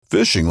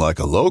Fishing like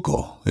a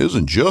local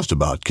isn't just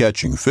about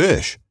catching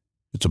fish.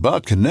 It's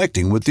about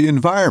connecting with the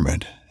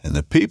environment and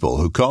the people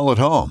who call it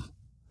home.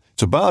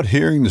 It's about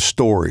hearing the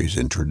stories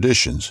and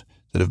traditions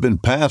that have been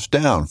passed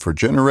down for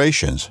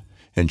generations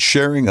and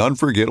sharing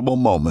unforgettable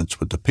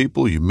moments with the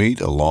people you meet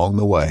along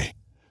the way.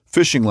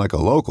 Fishing like a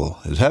local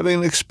is having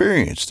an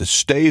experience that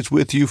stays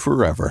with you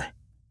forever.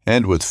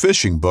 And with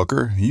Fishing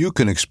Booker, you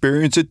can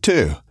experience it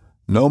too,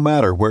 no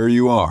matter where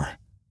you are.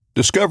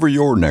 Discover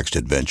your next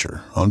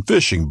adventure on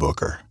Fishing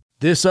Booker.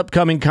 This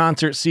upcoming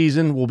concert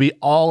season will be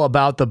all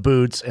about the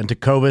boots, and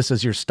Tecovas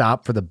is your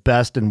stop for the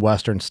best in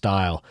Western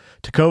style.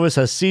 Tecovas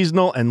has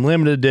seasonal and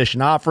limited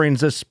edition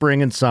offerings this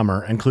spring and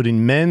summer,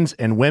 including men's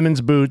and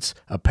women's boots,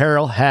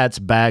 apparel, hats,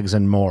 bags,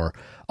 and more.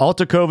 All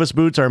Tecovas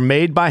boots are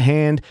made by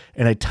hand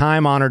in a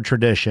time-honored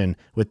tradition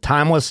with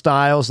timeless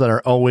styles that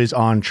are always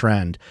on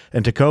trend.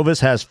 And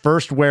Tecovas has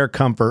first wear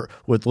comfort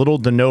with little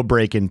to no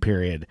break-in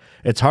period.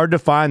 It's hard to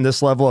find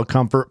this level of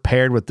comfort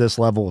paired with this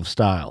level of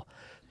style.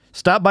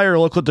 Stop by your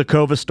local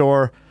Tecovas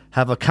store,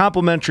 have a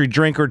complimentary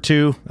drink or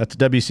two, that's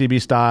WCB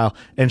style,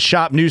 and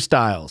shop new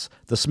styles.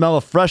 The smell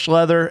of fresh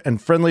leather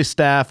and friendly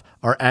staff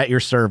are at your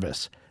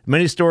service.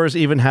 Many stores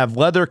even have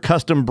leather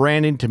custom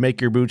branding to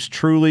make your boots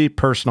truly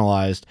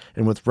personalized.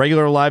 And with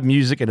regular live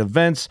music and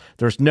events,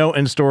 there's no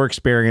in-store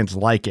experience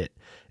like it.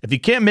 If you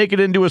can't make it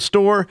into a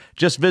store,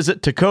 just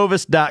visit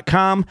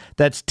tecovas.com.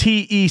 That's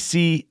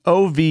TECOVAS.com.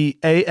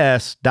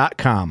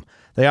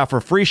 They offer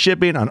free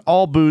shipping on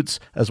all boots,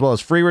 as well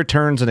as free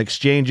returns and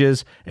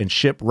exchanges, and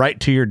ship right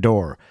to your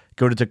door.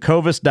 Go to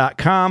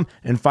tecovas.com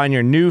and find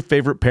your new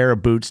favorite pair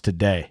of boots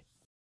today.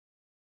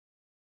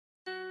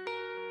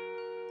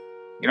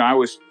 You know, I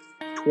was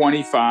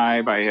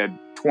 25. I had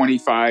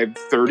 25,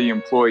 30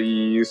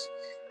 employees.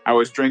 I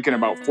was drinking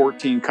about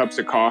 14 cups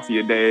of coffee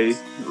a day,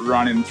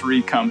 running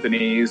 3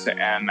 companies,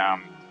 and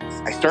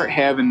I start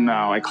having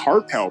like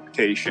heart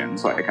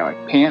palpitations, like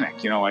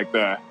panic, like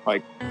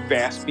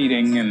fast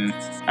beating. And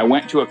I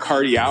went to a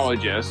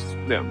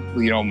cardiologist that,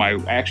 I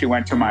actually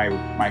went to my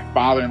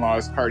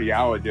father-in-law's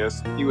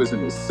cardiologist. He was in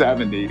his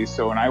 70s.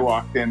 So when I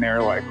walked in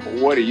there, like,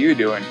 what are you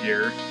doing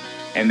here?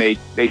 And they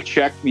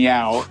checked me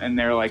out, and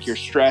they're like, your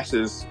stress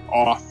is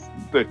off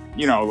the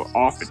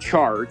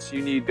charts.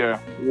 You need to,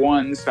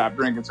 1, stop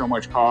drinking so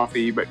much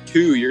coffee, but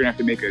 2, you're gonna have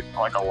to make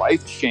a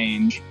life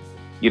change.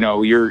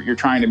 You're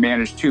trying to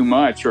manage too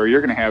much, or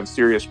you're going to have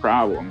serious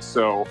problems.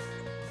 So,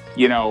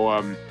 it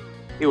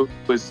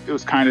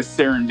was kind of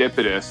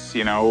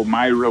serendipitous.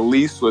 My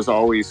release was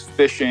always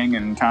fishing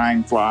and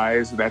tying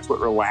flies. That's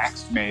what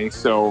relaxed me.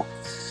 So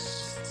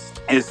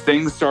as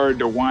things started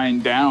to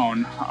wind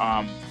down,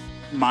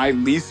 my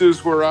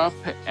leases were up,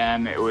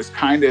 and it was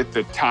kind of at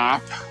the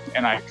top.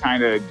 And I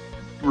kind of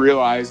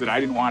realized that I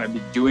didn't want to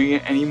be doing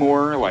it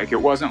anymore. Like, it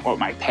wasn't what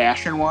my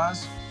passion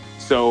was.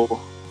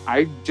 So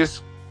I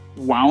just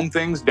wound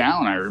things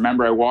down. I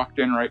remember I walked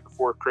in right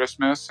before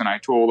Christmas, and I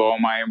told all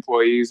my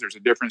employees there's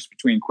a difference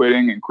between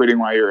quitting and quitting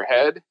while you're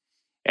ahead.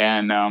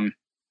 And,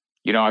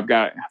 I've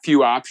got a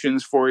few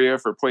options for you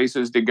for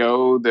places to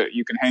go that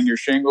you can hang your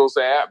shingles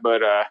at,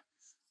 but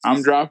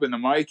I'm dropping the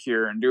mic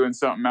here and doing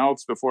something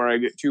else before I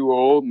get too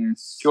old and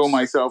kill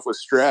myself with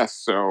stress.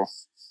 So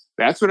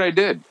that's what I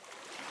did.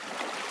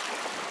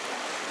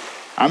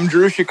 I'm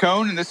Drew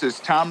Chacon, and this is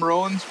Tom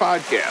Rowland's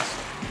podcast.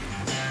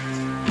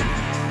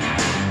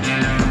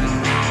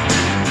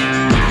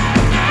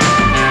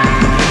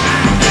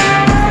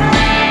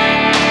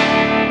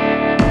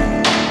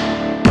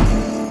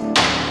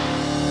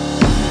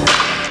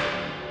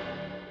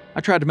 I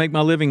tried to make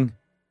my living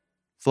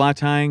fly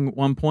tying at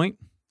one point.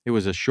 It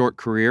was a short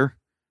career.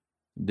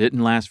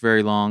 Didn't last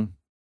very long.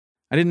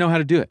 I didn't know how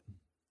to do it.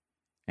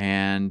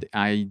 And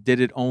I did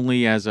it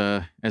only as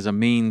a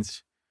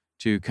means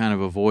to kind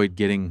of avoid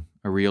getting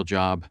a real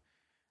job.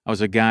 I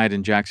was a guide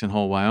in Jackson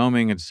Hole,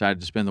 Wyoming, and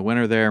decided to spend the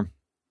winter there.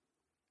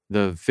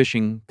 The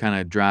fishing kind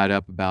of dried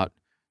up about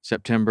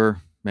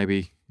September,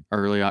 maybe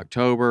early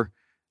October.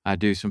 I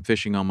do some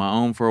fishing on my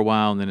own for a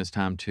while, and then it's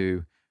time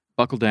to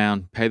buckle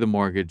down, pay the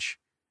mortgage.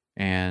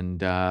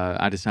 And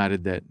I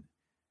decided that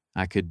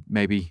I could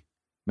maybe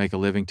make a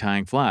living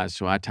tying flies.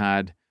 So I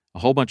tied a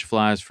whole bunch of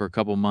flies for a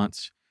couple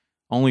months,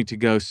 only to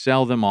go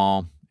sell them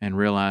all and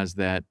realize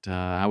that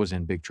I was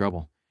in big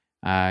trouble.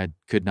 I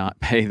could not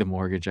pay the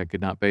mortgage. I could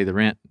not pay the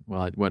rent.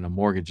 Well, it wasn't a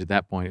mortgage at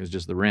that point. It was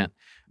just the rent.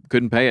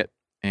 Couldn't pay it.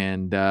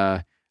 And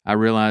I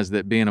realized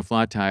that being a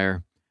fly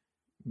tyer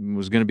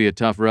was going to be a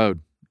tough road.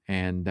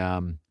 And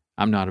I'm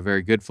not a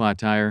very good fly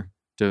tyer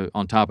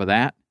on top of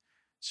that.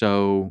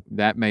 So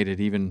that made it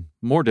even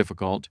more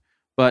difficult.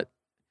 But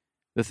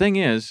the thing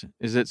is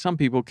that some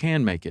people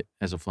can make it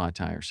as a fly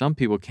tyer. Some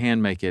people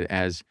can make it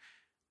as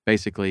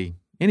basically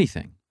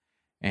anything.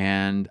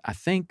 And I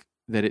think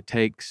that it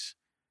takes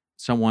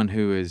someone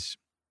who is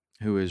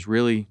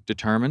really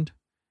determined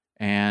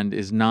and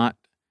is not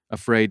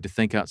afraid to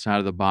think outside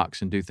of the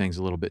box and do things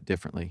a little bit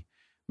differently.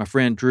 My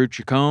friend Drew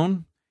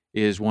Chacon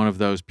is one of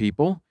those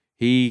people.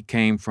 He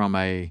came from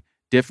a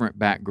different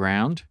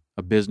background,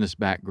 a business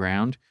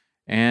background,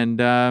 and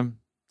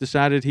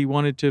decided he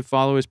wanted to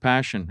follow his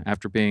passion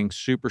after being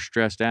super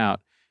stressed out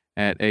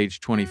at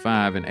age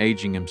 25 and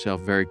aging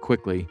himself very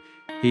quickly.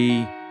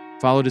 He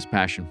followed his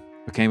passion,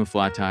 became a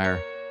fly tyer,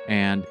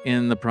 and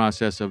in the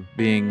process of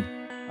being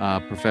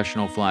a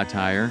professional fly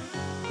tyer,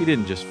 he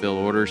didn't just fill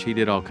orders, he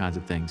did all kinds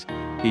of things.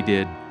 He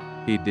did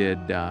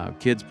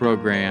kids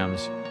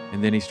programs,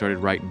 and then he started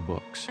writing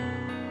books.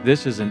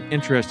 This is an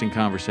interesting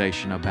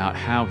conversation about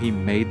how he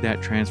made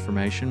that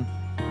transformation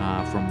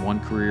from one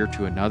career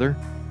to another,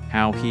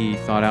 how he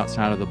thought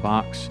outside of the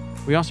box.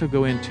 We also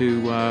go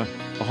into a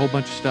whole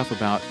bunch of stuff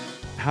about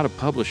how to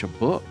publish a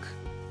book,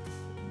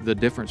 the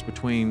difference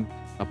between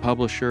a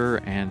publisher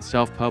and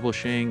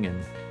self-publishing,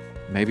 and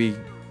maybe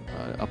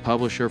a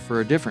publisher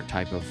for a different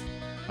type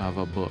of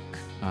a book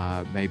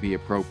may be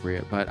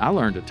appropriate. But I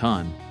learned a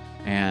ton,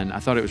 and I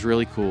thought it was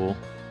really cool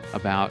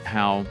about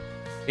how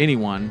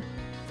anyone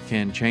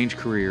can change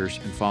careers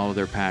and follow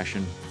their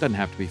passion. It doesn't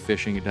have to be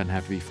fishing. It doesn't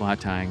have to be fly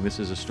tying. This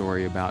is a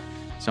story about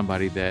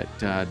somebody that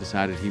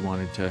decided he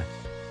wanted to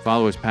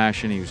follow his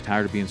passion. He was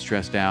tired of being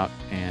stressed out,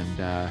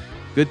 and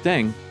good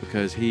thing,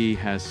 because he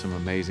has some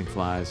amazing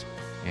flies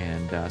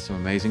and some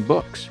amazing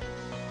books.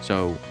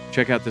 So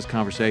check out this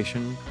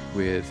conversation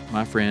with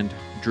my friend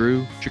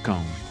Drew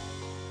Chacon.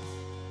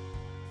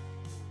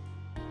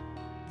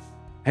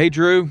 Hey,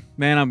 Drew,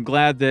 man, I'm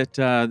glad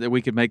that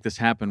we could make this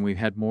happen. We've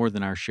had more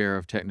than our share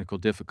of technical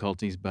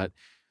difficulties, but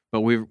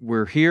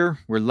we're here,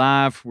 we're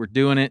live, we're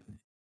doing it.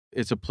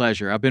 It's a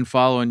pleasure. I've been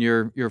following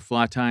your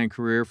fly tying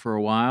career for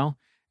a while,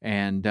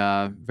 and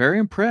very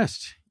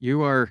impressed.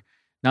 You are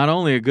not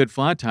only a good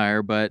fly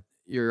tyer, but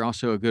you're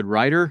also a good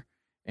writer.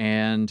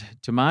 And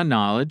to my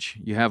knowledge,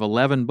 you have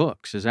 11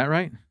 books. Is that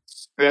right?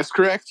 That's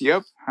correct.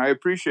 Yep. I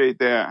appreciate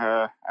that.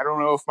 I don't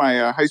know if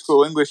my high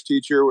school English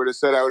teacher would have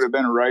said I would have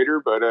been a writer,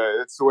 but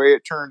that's the way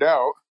it turned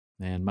out.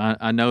 And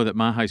I know that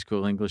my high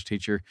school English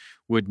teacher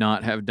would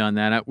not have done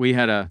that.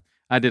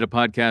 I did a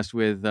podcast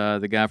with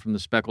the guy from The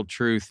Speckled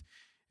Truth,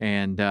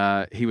 and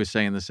he was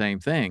saying the same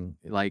thing.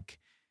 Like,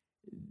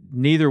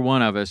 neither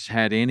one of us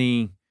had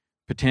any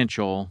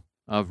potential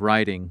of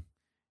writing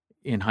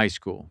in high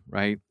school,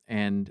 right?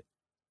 And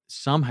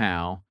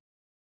somehow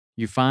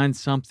you find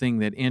something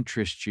that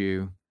interests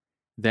you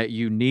that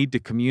you need to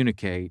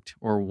communicate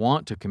or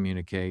want to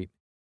communicate,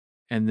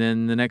 and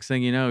then the next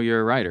thing you know,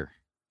 you're a writer.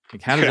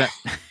 Like, how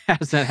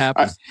does that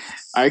happen?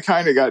 I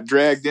kind of got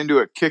dragged into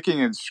it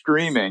kicking and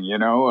screaming, you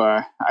know.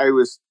 I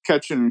was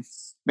catching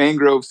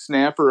mangrove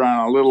snapper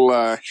on a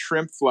little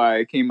shrimp fly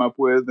I came up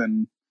with,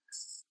 and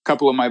a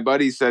couple of my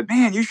buddies said,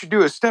 "Man, you should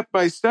do a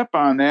step-by-step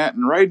on that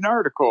and write an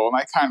article." And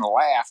I kind of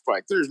laughed,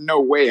 like, there's no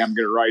way I'm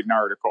going to write an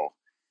article.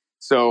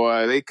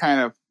 So they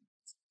kind of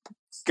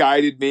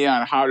guided me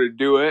on how to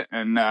do it,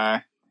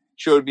 and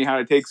showed me how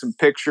to take some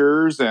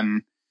pictures.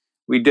 And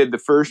we did the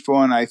first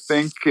one, I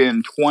think,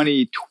 in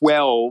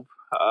 2012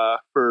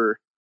 for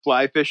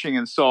fly fishing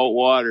in salt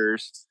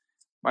waters.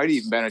 Might have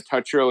even been a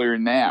touch earlier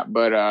than that,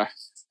 but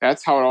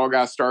that's how it all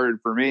got started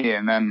for me.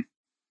 And then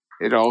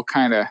it all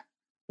kind of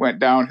went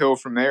downhill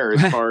from there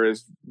as far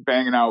as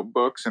banging out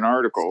books and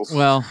articles.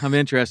 Well, I'm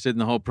interested in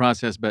the whole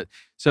process, but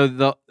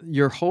so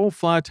your whole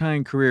fly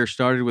tying career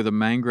started with a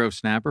mangrove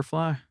snapper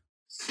fly?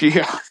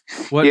 Yeah.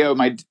 What? Yeah,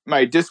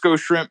 my disco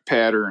shrimp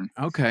pattern.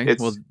 Okay.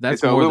 Well,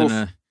 that's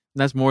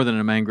more than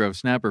a mangrove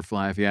snapper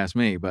fly, if you ask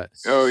me, but.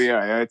 Oh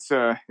yeah. It's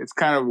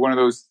kind of one of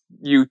those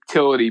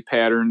utility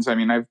patterns. I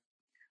mean,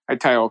 I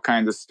tie all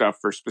kinds of stuff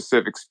for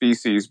specific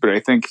species, but I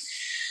think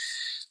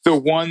the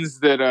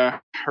ones that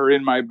are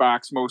in my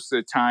box most of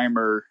the time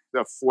are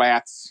the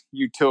flats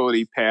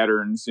utility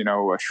patterns, you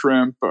know, a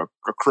shrimp, a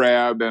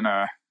crab, and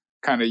a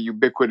kind of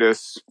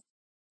ubiquitous,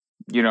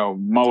 you know,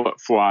 mullet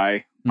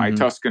fly, my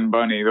Tuscan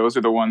bunny. Those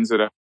are the ones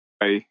that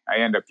I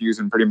end up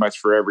using pretty much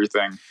for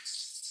everything.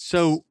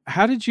 So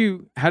how did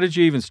you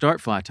even start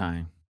fly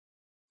tying?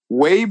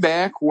 Way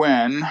back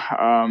when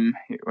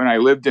I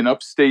lived in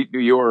upstate New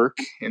York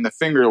in the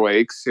Finger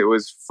Lakes, it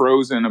was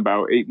frozen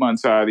about 8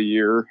 months out of the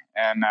year.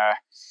 And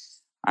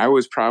I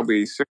was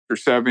probably 6 or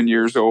 7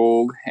 years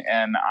old,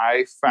 and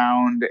I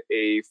found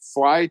a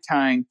fly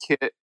tying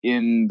kit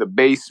in the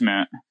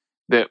basement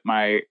that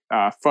my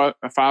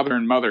father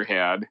and mother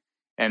had.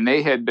 And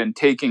they had been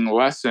taking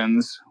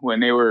lessons when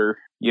they were,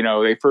 you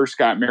know, they first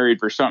got married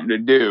for something to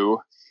do.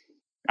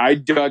 I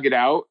dug it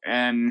out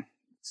and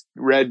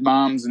read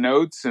Mom's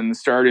notes and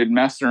started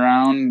messing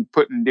around,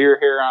 putting deer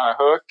hair on a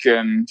hook,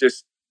 and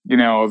just, you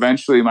know,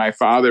 eventually my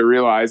father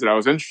realized that I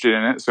was interested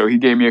in it. So he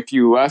gave me a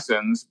few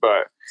lessons,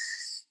 but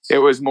it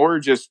was more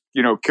just,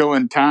 you know,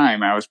 killing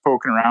time. I was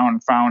poking around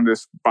and found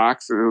this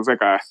box. It was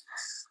like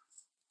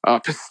a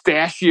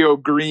pistachio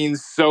green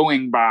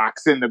sewing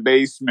box in the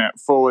basement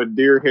full of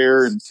deer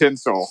hair and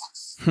tinsel.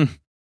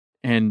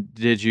 And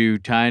did you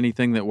tie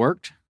anything that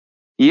worked?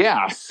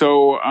 Yeah.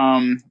 So,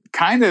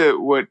 kind of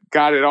what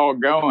got it all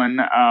going.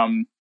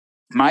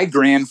 My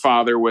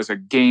grandfather was a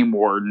game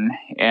warden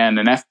and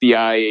an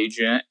FBI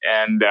agent,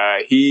 and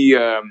he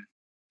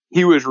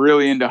was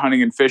really into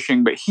hunting and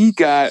fishing, but he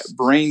got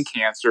brain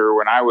cancer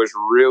when I was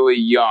really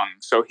young.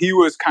 So he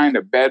was kind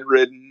of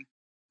bedridden.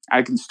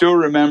 I can still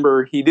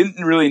remember he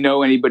didn't really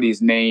know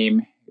anybody's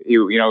name. He,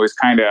 was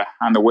kind of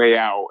on the way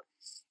out.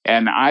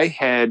 And I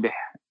had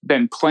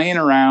been playing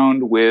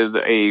around with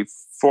a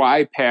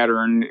fly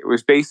pattern. It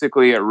was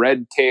basically a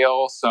red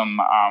tail, some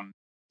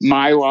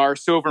mylar,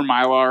 silver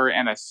mylar,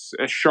 and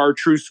a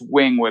chartreuse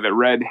wing with a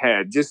red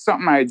head. Just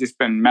something I had just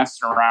been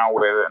messing around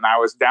with. And I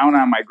was down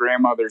on my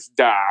grandmother's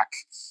dock.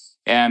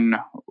 And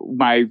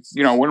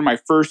one of my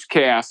first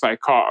casts, I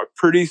caught a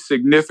pretty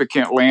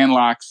significant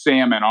landlocked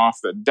salmon off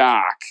the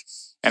dock.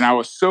 And I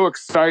was so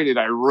excited,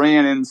 I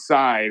ran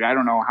inside. I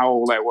don't know how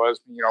old I was,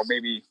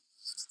 maybe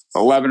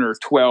 11 or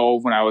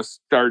 12 when I was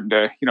starting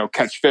to,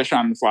 catch fish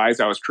on the flies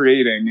I was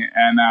creating.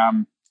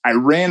 And I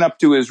ran up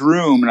to his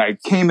room and I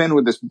came in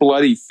with this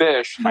bloody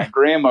fish. My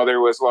grandmother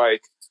was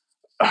like,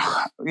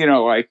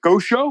 go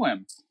show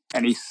him.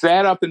 And he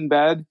sat up in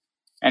bed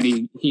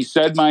and he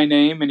said my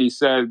name and he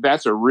said,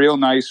 "That's a real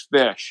nice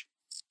fish."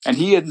 And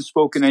he hadn't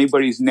spoken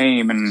anybody's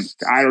name in,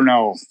 I don't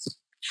know,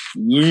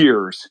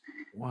 years.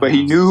 Wow. But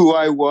he knew who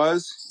I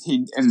was.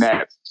 And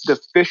that the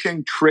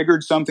fishing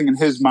triggered something in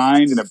his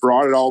mind and it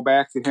brought it all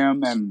back to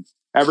him. And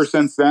ever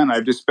since then,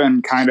 I've just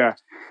been kind of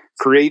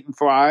creating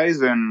flies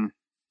and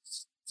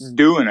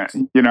doing it,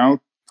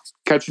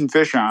 catching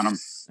fish on them.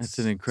 That's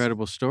an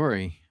incredible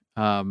story.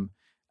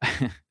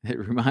 It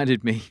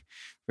reminded me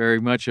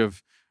very much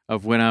of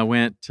when I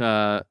went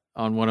on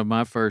one of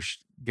my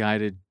first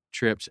guided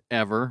trips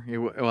ever. It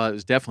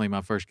was definitely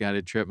my first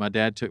guided trip. My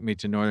dad took me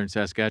to northern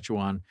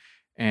Saskatchewan,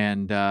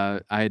 and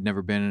I had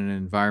never been in an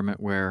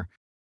environment where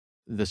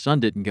the sun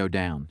didn't go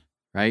down,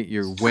 right?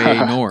 You're way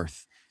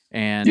north.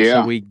 And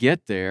so we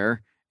get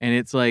there, and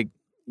it's like,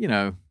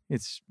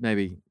 it's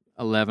maybe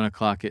 11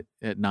 o'clock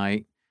at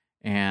night,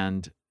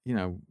 and,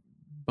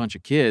 bunch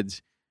of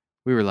kids,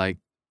 we were like,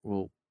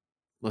 well,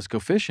 let's go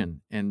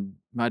fishing. And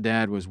my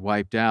dad was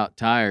wiped out,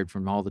 tired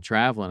from all the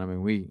traveling. I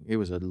mean, it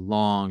was a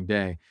long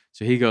day.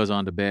 So he goes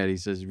on to bed. He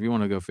says, if you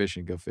want to go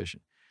fishing, go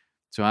fishing.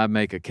 So I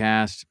make a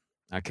cast.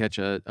 I catch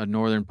a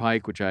northern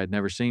pike, which I had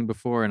never seen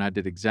before. And I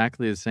did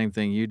exactly the same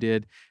thing you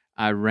did.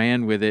 I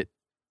ran with it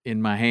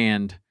in my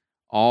hand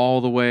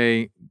all the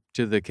way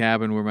to the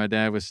cabin where my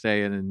dad was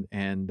staying.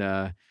 And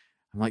I'm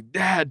like,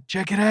 "Dad,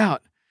 check it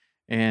out."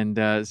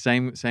 And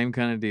same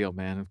kind of deal,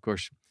 man. Of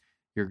course,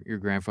 your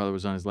grandfather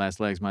was on his last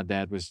legs. My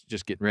dad was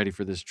just getting ready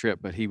for this trip,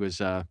 but he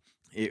was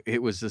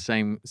it was the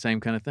same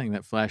kind of thing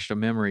that flashed a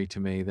memory to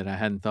me that I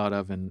hadn't thought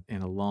of in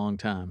a long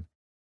time.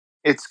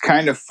 It's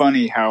kind of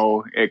funny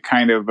how it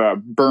kind of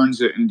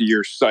burns it into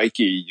your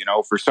psyche.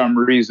 For some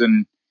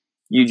reason,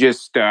 you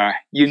just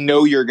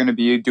you're going to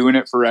be doing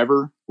it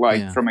forever,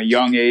 from a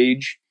young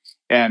age.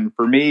 And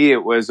for me,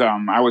 it was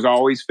I was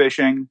always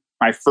fishing.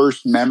 My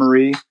first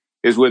memory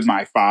is with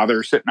my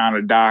father sitting on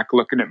a dock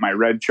looking at my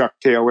red Chuck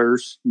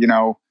Taylors.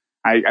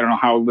 I don't know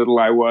how little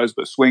I was,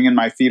 but swinging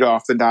my feet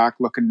off the dock,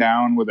 looking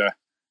down with a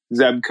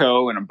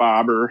Zebco and a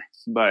bobber.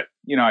 But,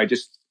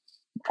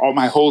 all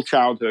my whole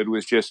childhood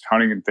was just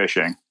hunting and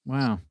fishing.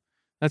 Wow.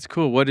 That's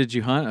cool. What did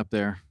you hunt up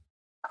there?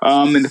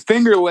 In the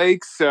Finger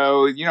Lakes,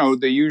 so,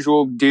 the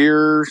usual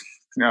deer,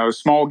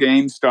 small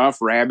game stuff,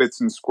 rabbits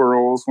and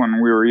squirrels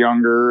when we were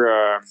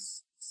younger,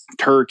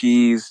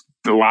 turkeys,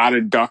 a lot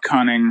of duck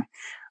hunting.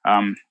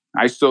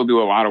 I still do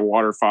a lot of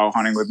waterfowl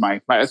hunting with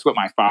that's what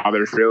my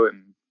father's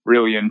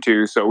really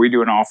into. So we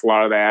do an awful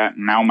lot of that.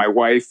 And now my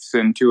wife's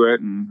into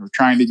it and we're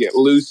trying to get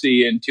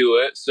Lucy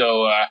into it.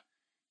 So,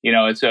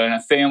 it's a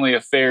family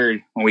affair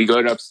when we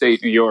go to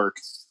upstate New York.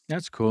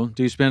 That's cool.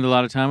 Do you spend a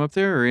lot of time up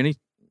there or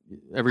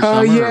every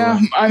summer? Yeah.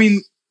 I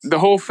mean, the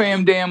whole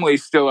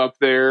family's still up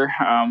there.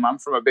 I'm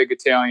from a big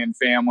Italian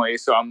family,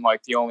 so I'm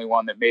like the only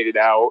one that made it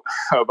out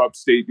of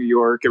upstate New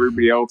York.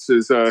 Everybody else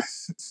is,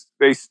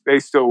 they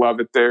still love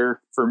it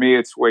there. For me,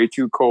 it's way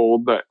too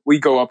cold, but we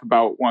go up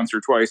about once or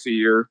twice a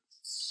year,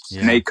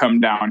 and they come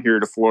down here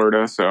to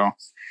Florida. So,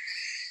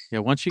 yeah,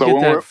 once you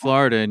get that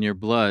Florida in your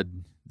blood,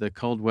 the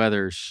cold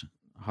weather's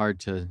hard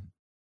to.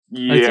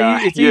 Yeah,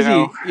 it's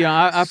easy.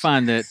 I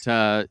find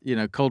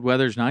that cold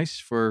weather's nice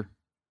for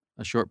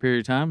a short period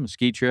of time, a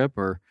ski trip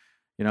or,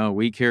 a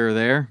week here or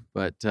there.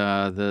 But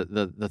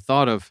the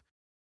thought of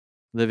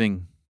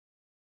living,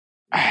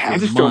 I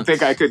just don't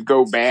think I could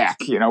go back.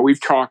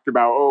 We've talked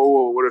about,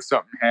 what if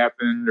something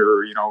happened,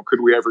 or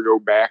could we ever go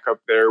back up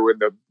there with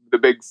the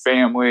big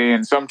family?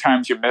 And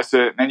sometimes you miss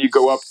it, and then you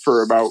go up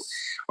for about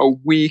a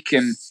week,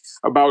 and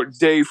about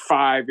day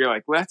 5, you're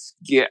like, let's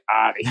get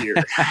out of here.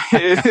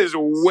 It is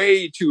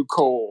way too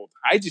cold.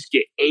 I just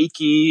get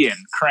achy and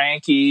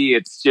cranky.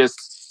 It's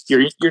just.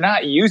 You're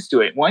not used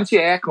to it. Once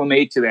you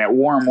acclimate to that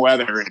warm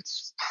weather,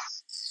 it's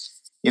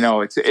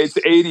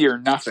 80 or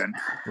nothing.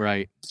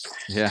 Right.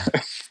 Yeah.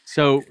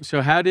 So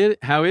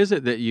how is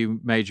it that you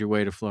made your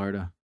way to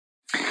Florida?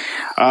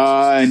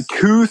 In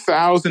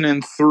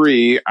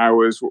 2003, I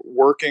was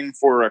working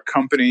for a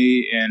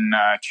company in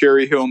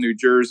Cherry Hill, New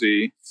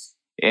Jersey,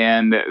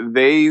 and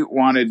they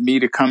wanted me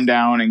to come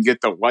down and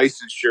get the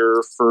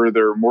licensure for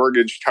their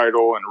mortgage,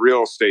 title, and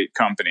real estate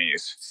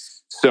companies.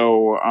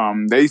 So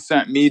they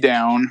sent me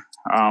down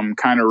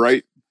kind of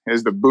right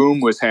as the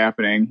boom was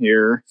happening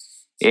here.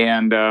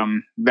 And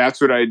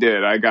that's what I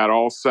did. I got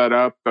all set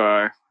up.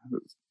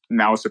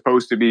 Now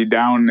supposed to be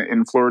down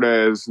in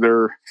Florida as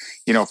their,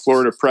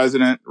 Florida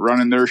president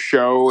running their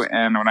show.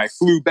 And when I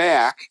flew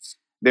back,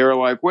 they were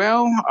like,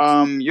 well,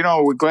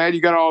 we're glad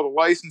you got all the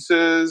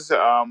licenses.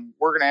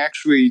 We're going to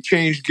actually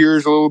change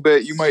gears a little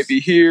bit. You might be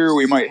here.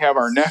 We might have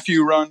our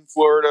nephew run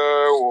Florida.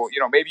 Well,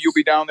 maybe you'll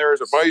be down there as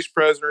a vice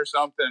president or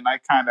something. And I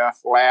kind of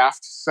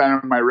laughed,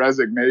 sent in my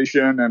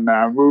resignation, and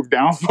moved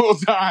down full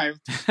time.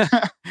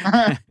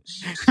 I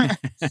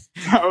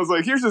was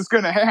like, here's what's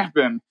going to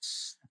happen.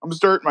 I'm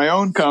starting my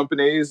own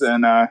companies,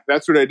 and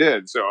that's what I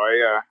did. So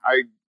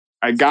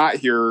I got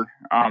here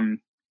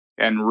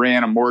and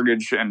ran a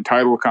mortgage and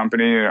title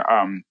company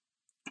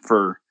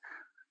till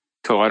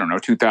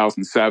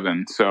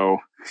 2007. So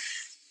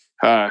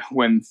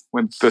when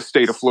the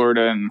state of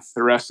Florida and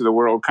the rest of the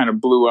world kind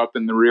of blew up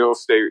in the real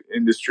estate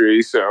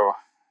industry, so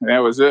that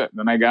was it.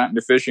 Then I got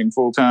into fishing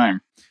full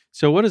time.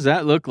 So what does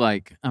that look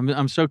like?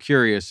 I'm so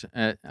curious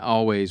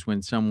always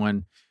when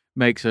someone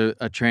makes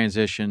a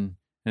transition.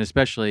 And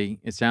especially,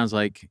 it sounds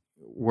like,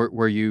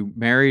 were you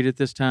married at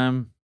this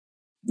time?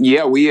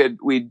 Yeah,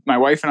 my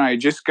wife and I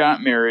just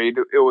got married.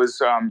 It was,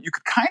 you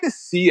could kind of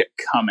see it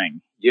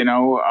coming,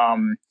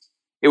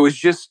 it was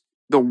just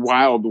the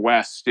Wild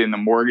West in the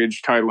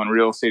mortgage, title, and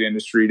real estate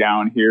industry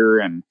down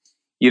here. And,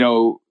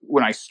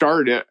 when I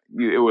started,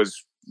 it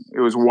was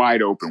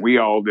wide open. We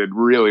all did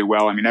really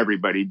well. I mean,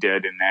 everybody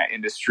did in that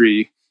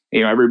industry.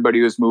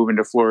 Everybody was moving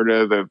to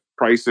Florida. The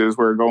prices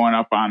were going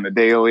up on the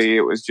daily.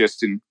 It was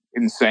just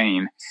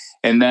insane.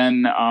 And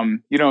then,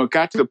 it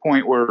got to the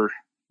point where,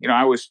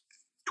 I was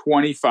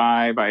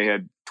 25. I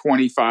had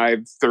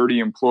 25, 30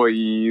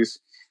 employees.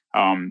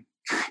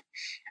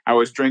 I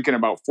was drinking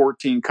about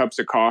 14 cups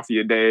of coffee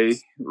a day,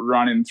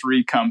 running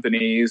 3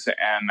 companies.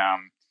 And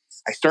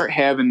I start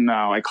having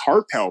like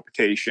heart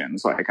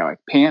palpitations, like I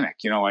panic,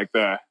 like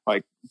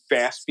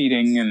fast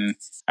beating. And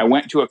I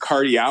went to a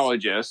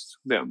cardiologist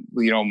that,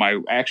 I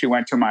actually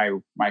went to my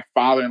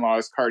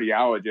father-in-law's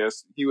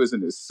cardiologist. He was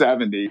in his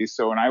 70s.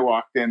 So when I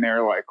walked in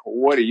there, like,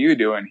 what are you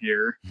doing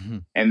here? Mm-hmm.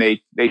 And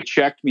they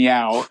checked me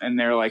out, and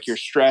they're like, your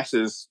stress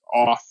is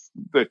off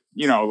the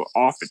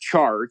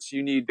charts.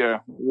 You need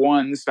to,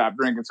 1, stop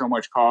drinking so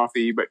much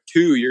coffee, but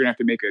 2, you're gonna have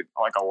to make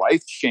a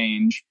life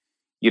change.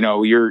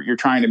 You're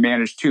trying to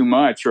manage too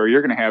much, or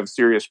you're going to have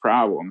serious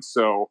problems.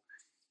 So,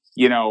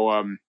 it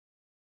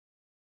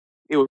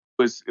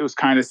was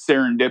kind of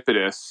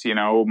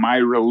serendipitous. My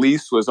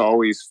release was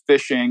always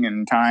fishing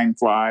and tying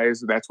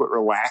flies. That's what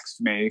relaxed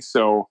me.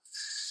 So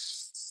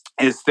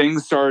as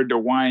things started to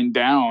wind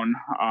down,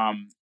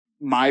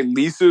 my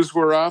leases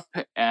were up,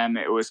 and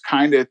it was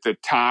kind of at the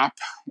top,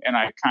 and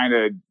I kind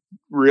of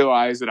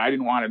realized that I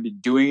didn't want to be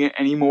doing it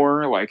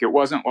anymore. Like, it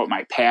wasn't what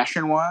my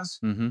passion was.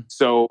 Mm-hmm.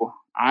 So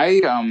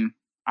I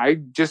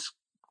just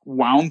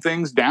wound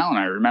things down.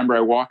 I remember I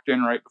walked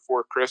in right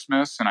before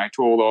Christmas, and I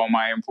told all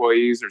my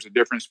employees there's a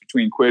difference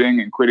between quitting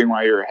and quitting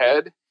while you're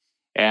ahead.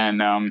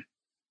 And,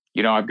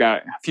 I've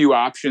got a few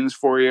options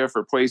for you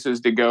for places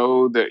to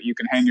go that you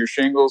can hang your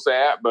shingles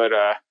at, but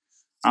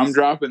I'm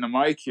dropping the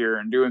mic here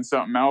and doing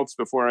something else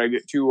before I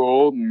get too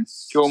old and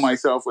kill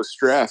myself with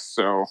stress.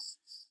 So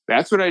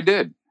that's what I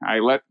did. I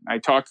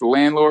talked to the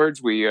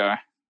landlords. The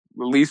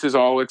leases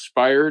all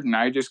expired, and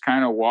I just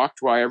kind of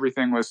walked while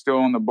everything was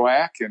still in the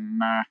black,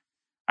 and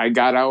I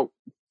got out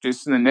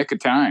just in the nick of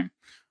time.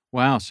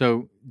 Wow.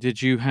 So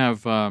did you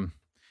have,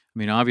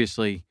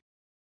 obviously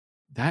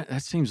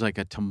that seems like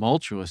a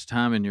tumultuous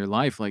time in your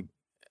life. Like,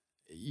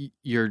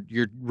 you're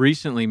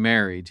recently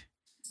married,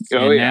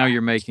 and now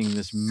you're making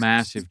this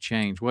massive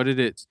change. What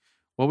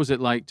was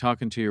it like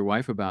talking to your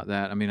wife about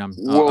that? I mean,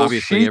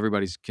 obviously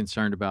everybody's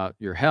concerned about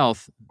your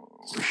health.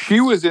 She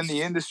was in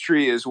the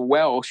industry as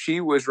well. She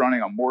was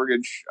running the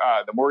mortgage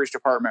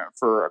department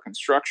for a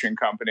construction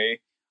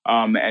company.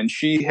 And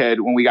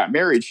when we got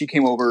married, she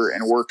came over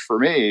and worked for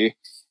me.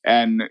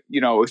 And,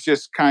 it's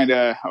just kind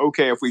of,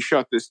 okay, if we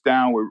shut this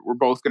down, we're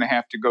both going to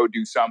have to go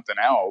do something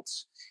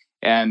else.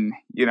 And,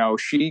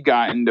 she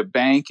got into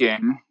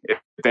banking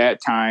at that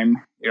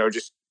time,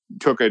 just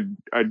took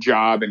a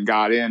job and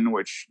got in,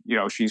 which,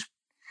 she's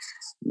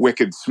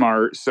wicked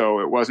smart. So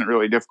it wasn't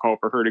really difficult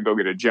for her to go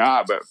get a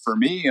job. But for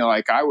me,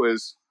 like, I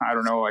was, I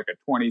don't know, like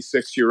a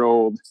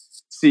 26-year-old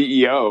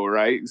CEO,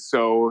 right?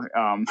 So,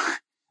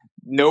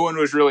 no one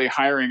was really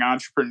hiring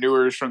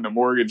entrepreneurs from the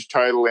mortgage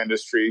title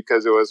industry,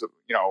 because it was,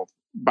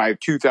 by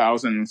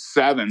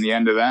 2007, the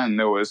end of then,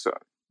 there was,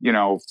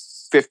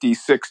 50,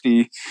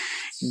 60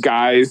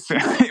 guys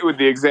with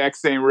the exact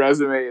same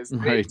resume as me.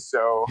 Right.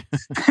 So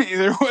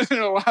there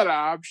wasn't a lot of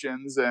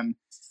options. And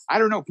I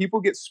don't know, people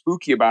get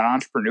spooky about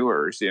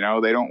entrepreneurs. They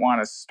don't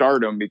want to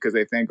start them because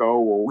they think, oh,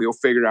 well, we'll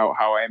figure out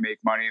how I make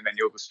money, and then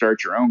you'll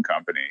start your own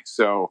company.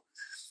 So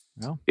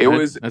well,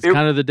 that's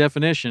kind of the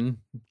definition,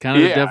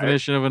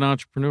 of an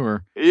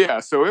entrepreneur. Yeah.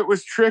 So it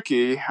was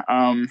tricky.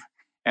 And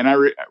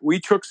we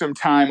took some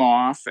time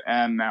off,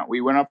 and we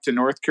went up to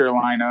North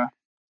Carolina,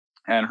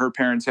 and her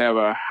parents have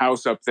a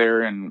house up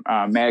there in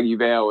Maggie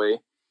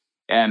Valley.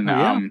 And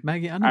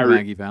Maggie, I know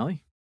Maggie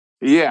Valley.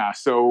 Yeah.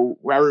 So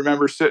I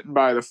remember sitting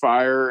by the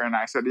fire and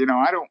I said,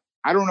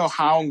 I don't know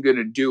how I'm going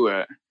to do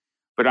it,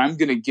 but I'm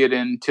going to get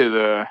into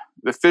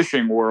the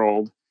fishing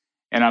world,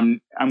 and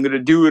I'm going to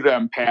do what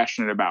I'm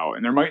passionate about.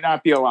 And there might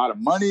not be a lot of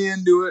money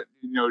into it,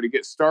 to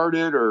get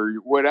started or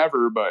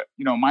whatever, but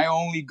my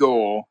only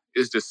goal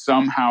is to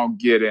somehow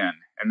get in.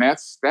 And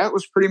that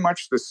was pretty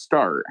much the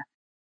start.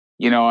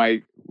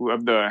 I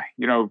love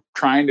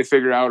trying to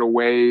figure out a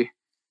way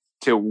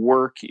to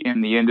work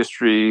in the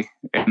industry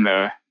and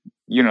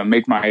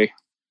make my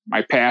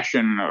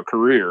passion a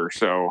career.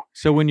 So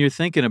when you're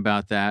thinking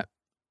about that,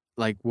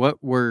 like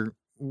what were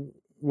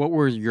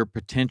your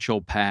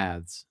potential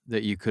paths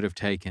that you could have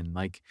taken?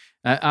 Like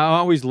I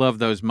always love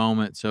those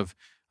moments of,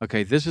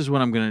 okay, this is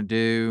what I'm going to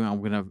do.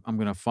 I'm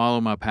going to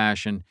follow my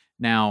passion.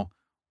 Now,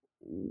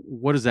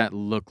 what does that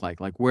look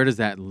like? Like, where does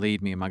that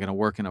lead me? Am I going to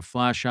work in a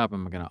fly shop?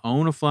 Am I going to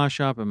own a fly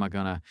shop? Am I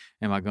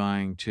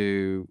going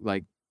to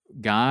like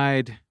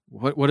guide?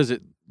 What does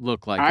it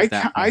look like at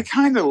that point? I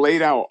kind of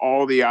laid out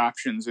all the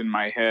options in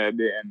my head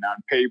and on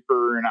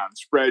paper and on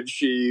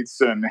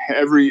spreadsheets and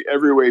every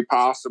way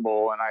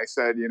possible. And I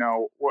said,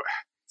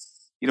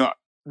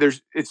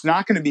 it's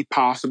not going to be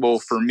possible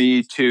for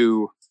me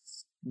to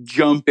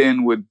jump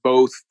in with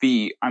both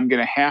feet. I'm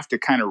going to have to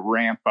kind of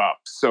ramp up.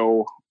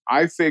 So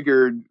I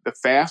figured the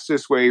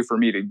fastest way for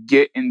me to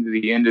get into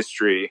the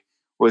industry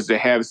was to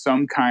have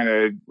some kind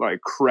of like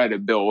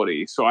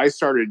credibility. So I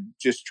started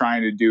just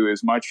trying to do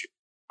as much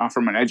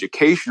from an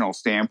educational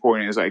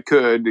standpoint as I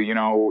could,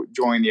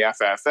 join the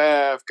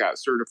FFF, got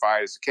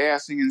certified as a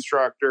casting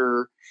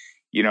instructor,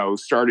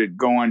 started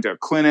going to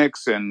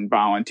clinics and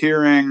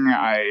volunteering.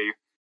 I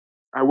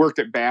worked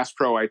at Bass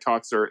Pro. I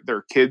taught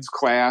their kids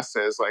class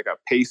as like a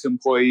PACE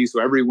employee. So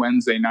every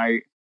Wednesday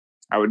night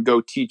I would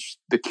go teach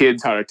the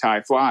kids how to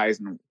tie flies,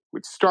 and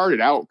it started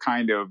out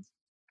kind of,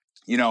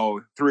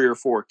 3 or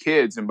 4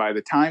 kids. And by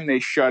the time they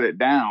shut it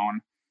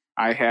down,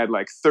 I had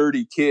like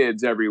 30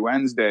 kids every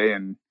Wednesday,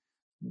 and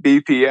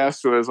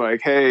BPS was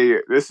like, hey,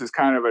 this is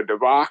kind of a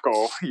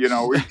debacle.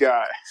 We've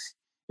got,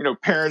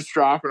 parents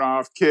dropping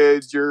off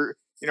kids. We're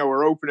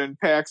opening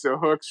packs of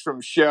hooks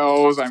from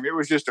shells. I mean, it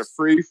was just a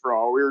free for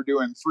all. We were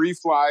doing 3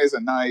 flies a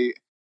night,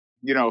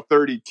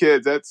 30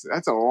 kids. That's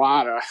a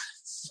lot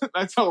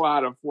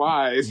of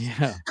flies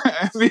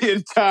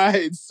being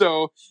tied.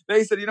 So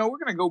they said, we're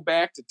going to go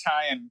back to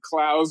tying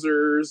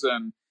clousers.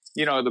 And,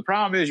 the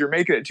problem is you're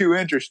making it too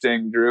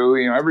interesting, Drew.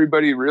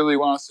 Everybody really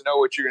wants to know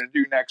what you're going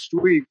to do next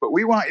week, but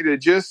we want you to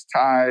just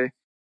tie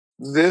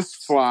this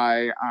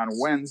fly on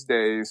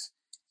Wednesdays.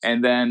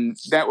 And then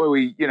that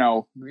way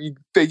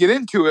they get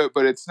into it,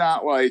 but it's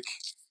not like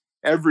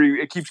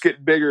it keeps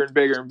getting bigger and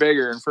bigger and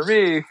bigger. And for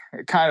me,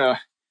 it kind of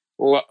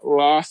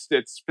lost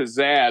its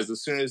pizzazz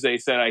as soon as they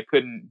said I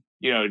couldn't,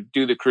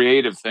 do the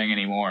creative thing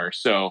anymore.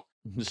 So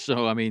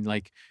I mean,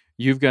 like,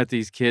 you've got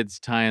these kids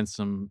tying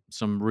some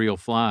real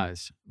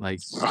flies. Like,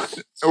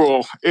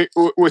 well,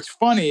 what's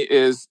funny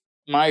is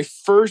my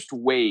first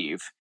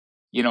wave,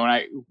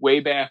 way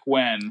back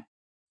when,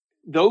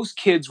 those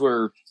kids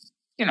were,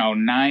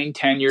 9,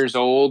 10 years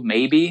old,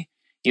 maybe.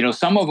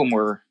 Some of them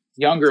were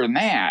younger than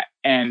that.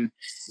 And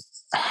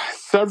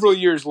several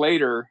years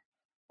later,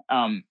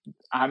 I'm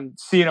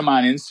seeing them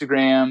on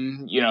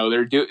Instagram.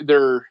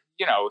 They're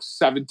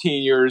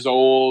 17 years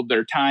old.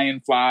 They're tying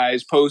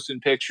flies,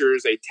 posting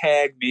pictures. They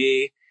tag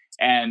me,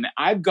 and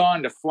I've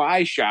gone to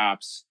fly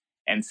shops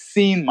and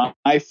seen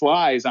my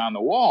flies on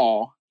the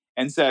wall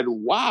and said,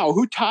 "Wow,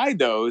 who tied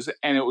those?"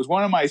 And it was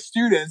one of my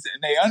students,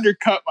 and they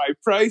undercut my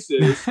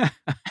prices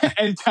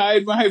and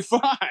tied my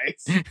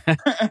flies.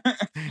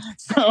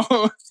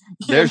 So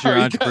there's your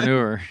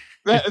entrepreneur.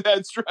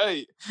 That's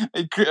right.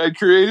 I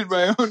created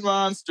my own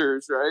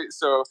monsters, right?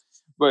 So,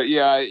 but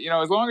yeah,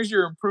 as long as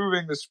you're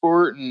improving the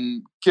sport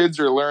and kids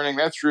are learning,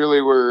 that's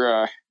really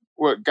where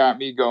what got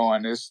me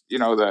going is,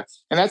 and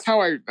that's how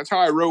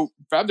I wrote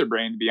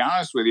Featherbrain, to be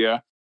honest with you.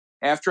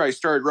 After I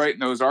started writing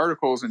those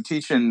articles and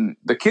teaching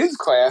the kids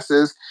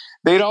classes,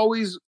 they'd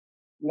always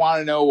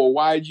want to know, well,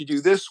 why'd you do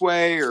this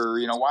way? Or,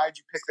 why'd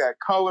you pick that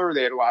color?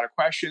 They had a lot of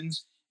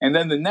questions. And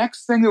then the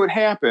next thing that would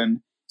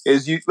happen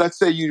is let's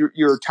say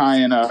you're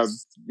tying a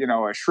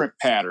shrimp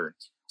pattern.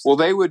 Well,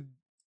 they would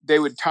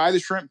tie the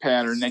shrimp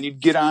pattern, and then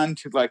you'd get on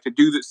to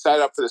do the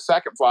setup for the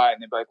second fly.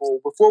 And they'd be like, well,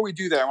 before we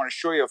do that, I want to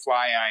show you a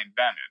fly I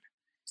invented.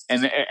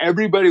 And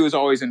everybody was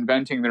always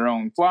inventing their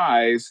own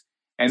flies.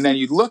 And then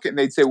you'd look and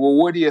they'd say, well,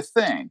 what do you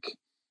think?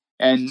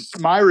 And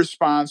my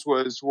response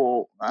was,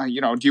 well,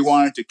 do you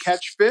want it to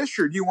catch fish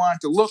or do you want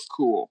it to look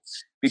cool?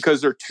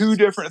 Because they're two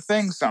different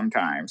things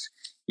sometimes,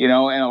 and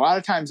a lot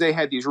of times they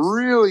had these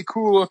really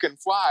cool looking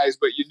flies,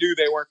 but you knew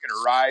they weren't going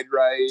to ride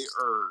right,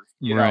 or,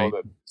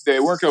 they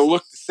weren't going to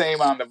look the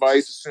same on the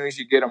vise as soon as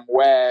you get them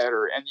wet.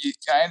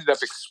 I ended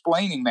up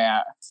explaining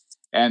that.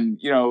 And,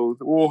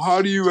 well,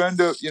 how do you end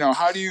up,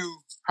 how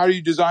do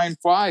you design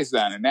flies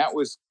then? And that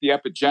was the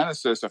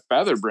epigenesis of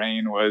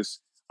Featherbrain, was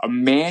a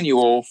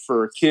manual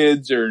for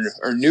kids or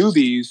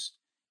newbies,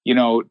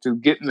 to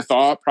get in the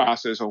thought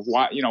process of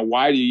why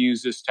do you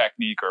use this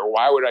technique, or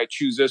why would I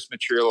choose this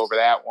material over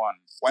that one?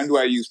 When do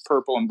I use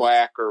purple and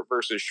black or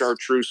versus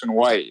chartreuse and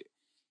white?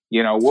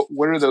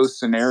 What are those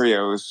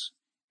scenarios,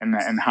 and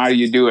how do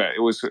you do it?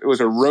 It was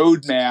a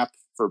roadmap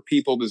for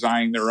people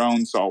designing their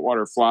own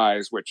saltwater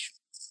flies, which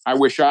I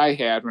wish I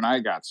had when I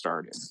got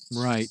started.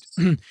 Right.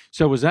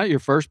 So was that your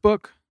first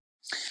book?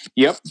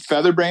 Yep.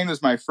 Featherbrain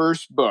was my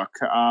first book.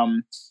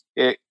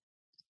 It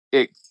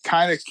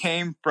kind of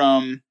came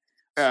from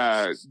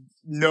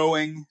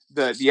knowing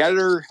that the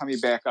editor, let me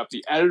back up,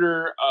 the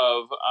editor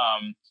of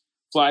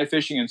Fly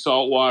Fishing in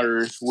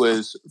Saltwaters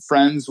was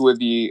friends with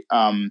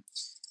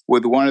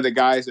with one of the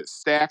guys at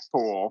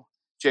Stackpole,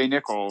 Jay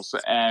Nichols,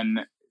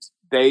 and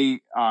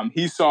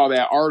he saw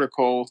that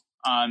article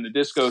on the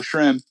disco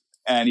shrimp,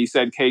 and he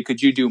said, "Hey,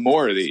 could you do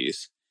more of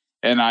these?"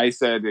 And I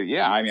said,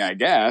 "Yeah, I mean, I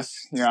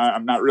guess.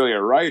 I'm not really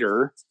a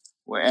writer."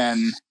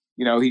 And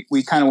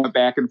we kind of went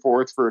back and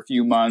forth for a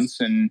few months,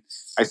 and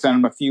I sent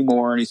him a few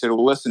more, and he said,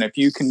 "Well, listen, if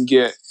you can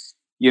get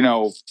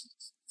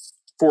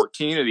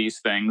 14 of these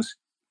things,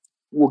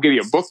 we'll give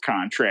you a book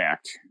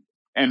contract."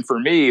 And for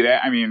me,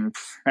 that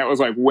was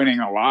like winning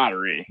a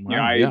lottery.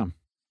 Wow,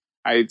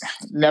 I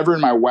never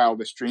in my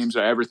wildest dreams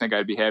I ever think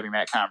I'd be having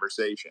that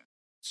conversation.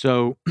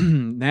 So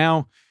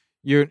now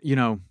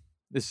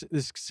this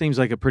seems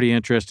like a pretty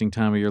interesting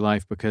time of your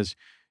life, because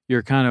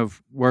you're kind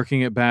of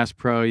working at Bass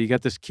Pro. You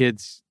got this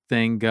kids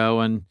thing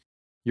going.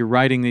 You're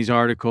writing these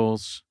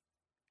articles,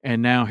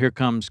 and now here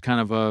comes kind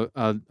of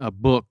a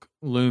book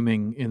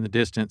looming in the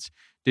distance.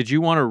 Did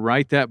you want to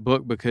write that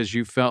book because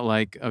you felt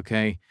like,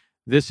 okay,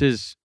 this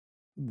is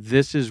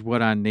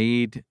what I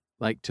need,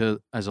 like,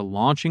 as a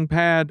launching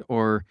pad,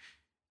 or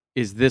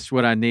is this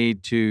what I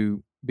need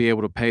to be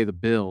able to pay the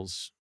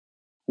bills?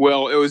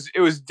 Well, it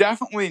was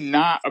definitely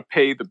not a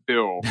pay the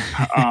bill.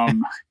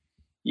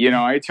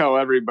 I tell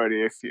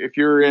everybody, if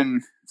you're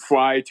in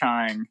fly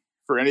tying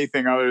for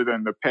anything other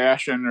than the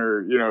passion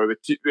or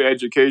the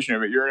education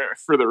of it, you're in it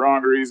for the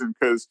wrong reason,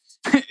 because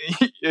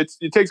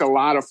it takes a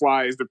lot of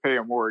flies to pay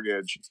a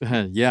mortgage.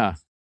 Yeah.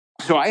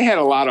 So I had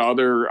a lot of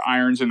other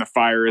irons in the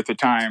fire at the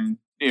time.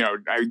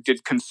 I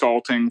did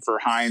consulting for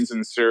Heinz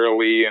and Sara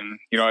Lee, and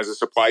as a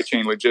supply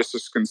chain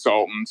logistics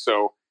consultant.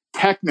 So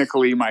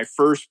technically, my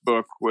first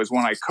book was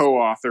one I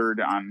co-authored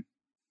on,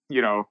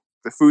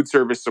 the food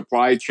service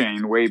supply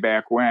chain way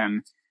back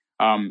when,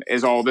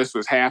 as all this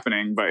was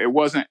happening. But it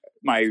wasn't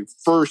my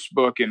first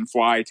book in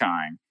fly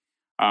tying.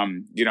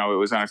 It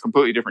was on a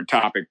completely different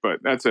topic, but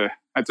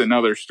that's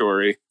another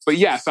story. But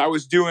yes, I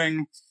was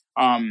doing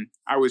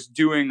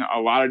a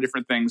lot of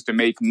different things to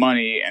make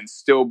money and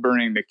still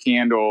burning the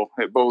candle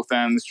at both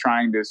ends,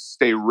 trying to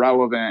stay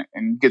relevant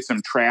and get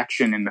some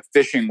traction in the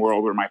fishing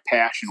world where my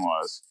passion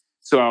was.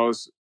 So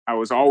I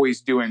was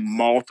always doing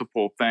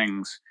multiple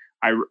things.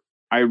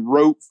 I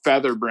wrote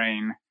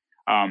Featherbrain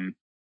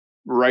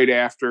right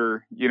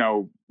after,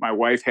 my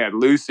wife had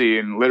Lucy,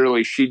 and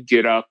literally she'd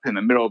get up in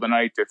the middle of the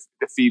night to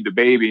feed the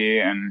baby.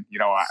 And,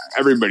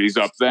 everybody's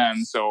up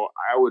then. So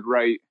I would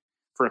write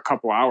for a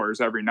couple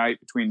hours every night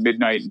between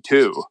midnight and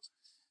 2.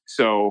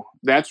 So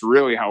that's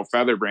really how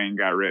Featherbrain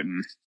got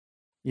written.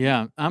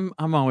 Yeah, I'm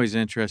always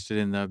interested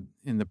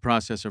in the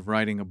process of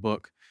writing a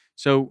book.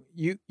 So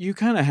you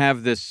kind of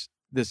have this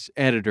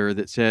editor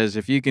that says,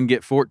 if you can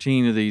get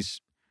 14 of these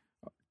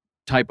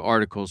type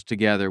articles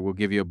together, we'll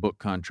give you a book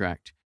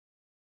contract.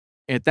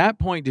 At that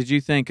point, did you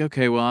think,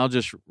 okay, well, I'll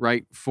just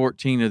write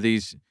 14 of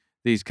these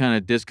kind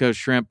of disco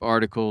shrimp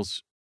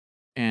articles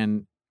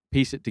and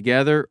piece it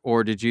together?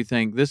 Or did you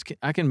think,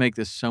 I can make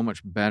this so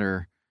much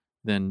better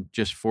than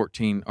just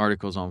 14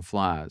 articles on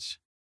flies?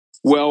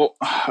 Well,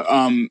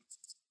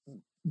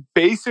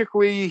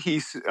 basically,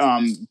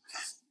 how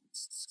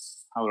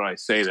do I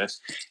say this?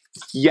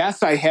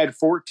 Yes, I had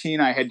 14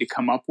 I had to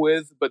come up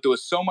with, but there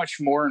was so much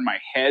more in my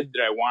head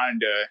that I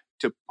wanted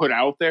to put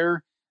out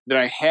there that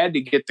I had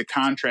to get the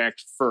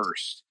contract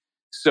first.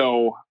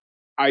 So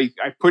I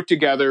put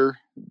together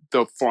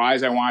the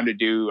flies I wanted to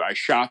do. I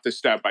shot the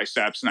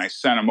step-by-steps and I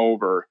sent them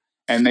over.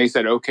 And they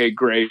said, okay,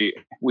 great.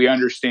 We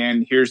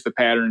understand. Here's the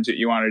patterns that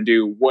you want to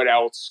do. What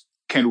else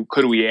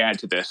could we add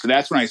to this? So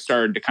that's when I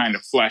started to kind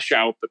of flesh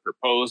out the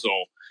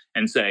proposal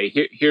and say,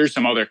 here's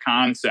some other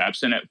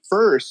concepts. And at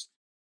first,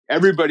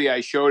 everybody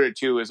I showed it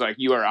to was like,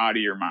 you are out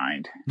of your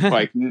mind.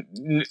 Like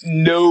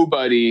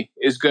nobody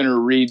is going to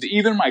read.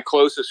 Even my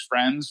closest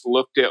friends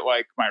looked at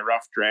like my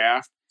rough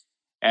draft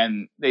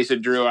and they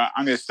said, Drew,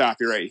 I'm going to stop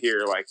you right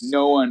here. Like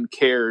no one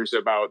cares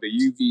about the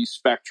UV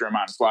spectrum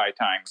on fly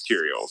tying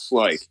materials.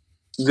 Like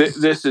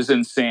this is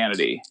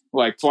insanity.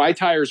 Like fly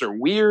tyers are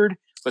weird,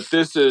 but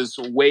this is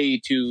way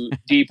too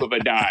deep of a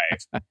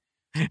dive.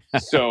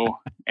 So,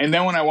 and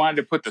then when I wanted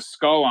to put the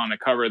skull on the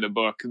cover of the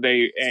book,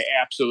 they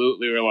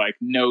absolutely were like,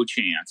 no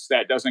chance.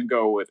 That doesn't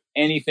go with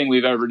anything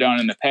we've ever done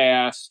in the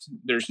past.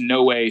 There's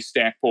no way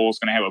Stackpole is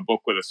going to have a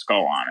book with a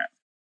skull on it.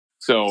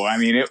 So, I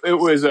mean, it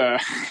was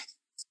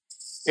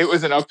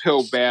an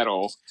uphill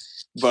battle,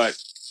 but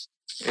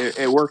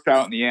it worked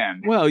out in the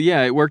end. Well,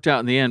 yeah, it worked out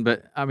in the end.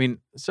 But I mean,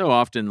 so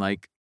often,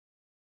 like,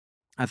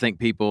 I think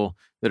people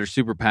that are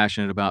super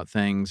passionate about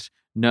things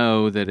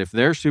know that if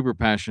they're super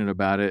passionate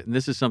about it, and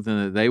this is something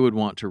that they would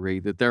want to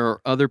read, that there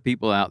are other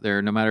people out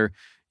there, no matter,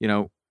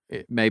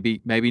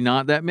 maybe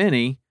not that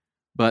many,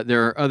 but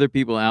there are other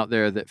people out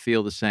there that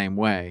feel the same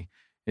way.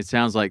 It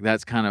sounds like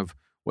that's kind of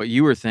what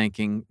you were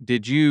thinking.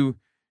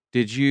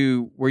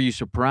 Were you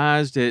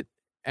surprised at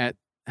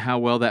how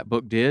well that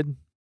book did?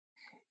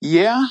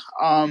 Yeah.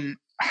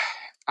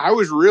 I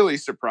was really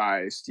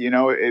surprised.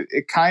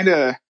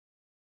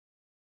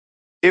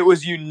 It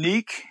was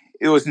unique.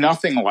 It was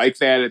nothing like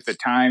that at the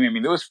time. I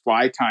mean, there was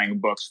fly tying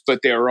books,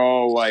 but they were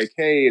all like,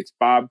 hey, it's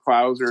Bob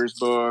Clauser's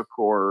book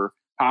or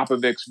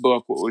Popovic's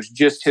book, what was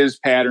just his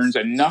patterns,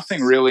 and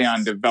nothing really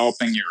on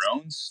developing your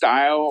own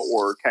style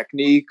or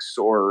techniques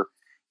or,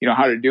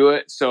 how to do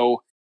it.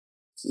 So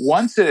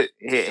once it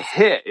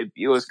hit,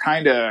 it was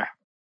kind of,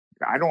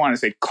 I don't want to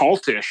say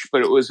cultish,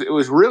 but it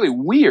was really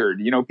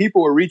weird.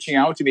 People were reaching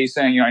out to me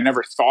saying, I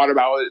never thought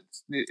about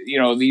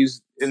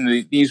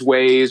it, these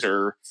ways,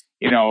 or,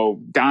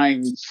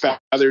 dyeing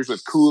feathers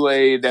with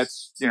Kool-Aid.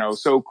 That's,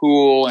 so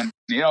cool. And,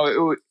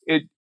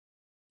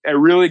 I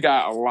really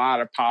got a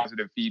lot of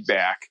positive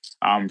feedback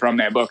from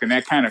that book. And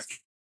that kind of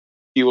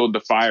fueled the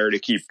fire to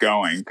keep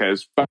going,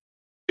 because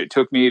it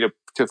took me to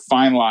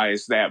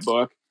finalize that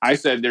book. I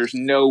said, there's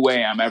no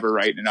way I'm ever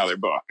writing another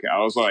book.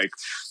 I was like,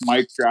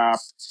 mic drop,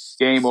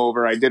 game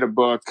over. I did a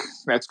book.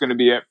 That's going to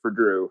be it for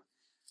Drew.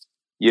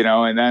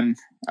 And then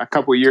a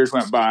couple of years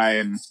went by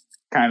and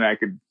kind of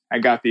I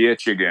got the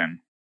itch again.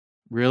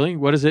 Really?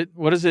 What does it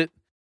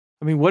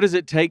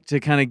take to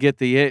kind of get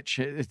the itch?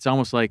 It's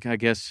almost like, I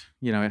guess,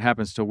 it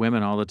happens to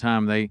women all the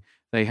time.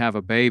 They have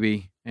a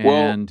baby,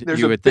 and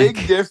there's a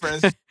big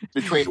difference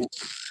between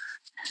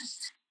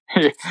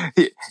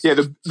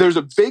there's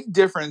a big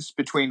difference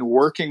between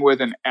working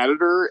with an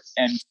editor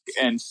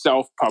and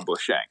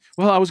self-publishing.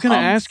 Well, I was going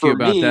to ask you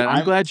about that.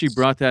 I'm glad you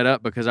brought that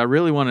up, because I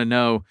really want to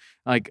know,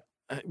 like,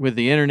 with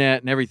the internet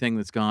and everything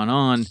that's gone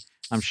on,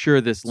 I'm sure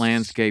this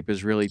landscape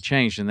has really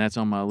changed, and that's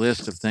on my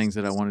list of things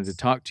that I wanted to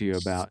talk to you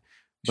about.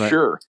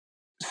 Sure.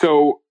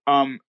 So,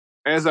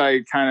 as I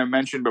kind of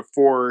mentioned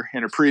before,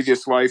 in a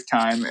previous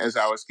lifetime, as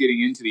I was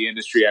getting into the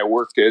industry, I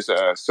worked as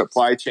a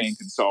supply chain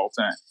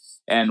consultant.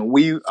 And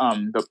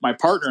my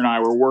partner and I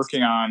were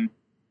working on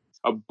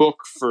a book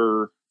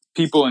for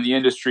people in the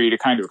industry to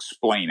kind of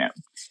explain it.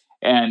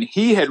 And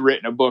he had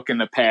written a book in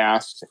the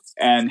past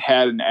and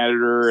had an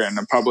editor and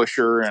a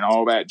publisher and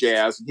all that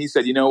jazz. And he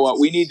said, you know what,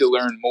 we need to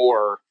learn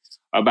more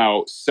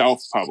about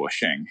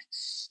self-publishing.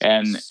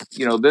 And,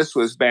 this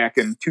was back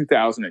in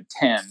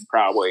 2010,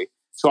 probably.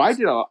 So I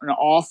did an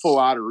awful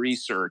lot of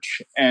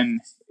research, and,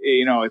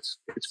 it's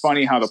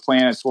funny how the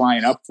planets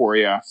line up for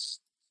you.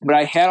 But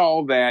I had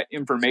all that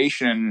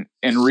information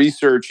and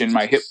research in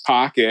my hip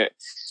pocket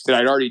that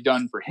I'd already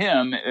done for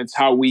him. It's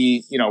how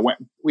we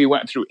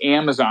went through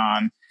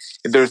Amazon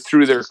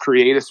through their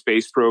Creative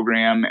Space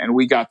program, and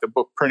we got the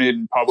book printed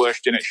and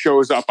published, and it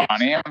shows up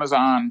on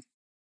Amazon.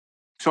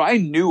 So I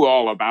knew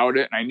all about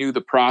it, and I knew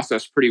the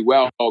process pretty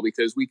well,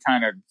 because we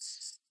kind of,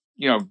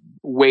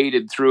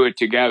 waded through it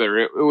together.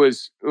 It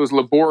was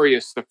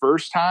laborious the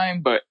first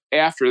time, but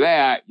after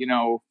that,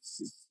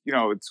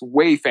 it's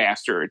way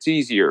faster. It's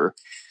easier.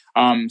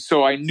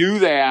 So I knew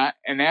that.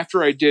 And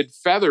after I did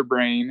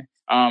Featherbrain,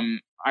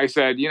 I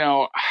said,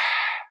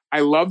 I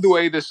love the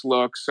way this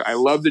looks. I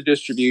love the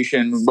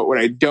distribution, but what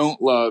I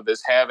don't love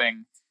is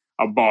having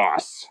a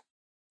boss.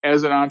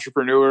 As an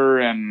entrepreneur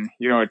and,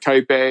 a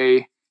type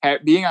A,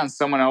 being on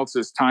someone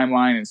else's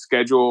timeline and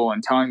schedule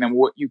and telling them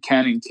what you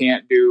can and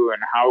can't do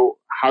and how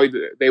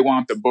they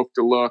want the book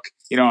to look.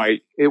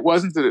 It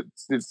wasn't the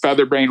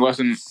Featherbrain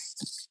wasn't,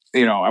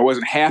 I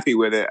wasn't happy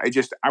with it.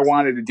 I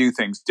wanted to do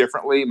things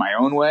differently, my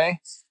own way.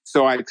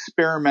 So I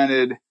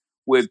experimented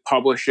with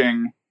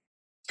publishing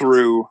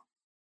through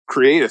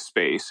Creative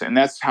Space. And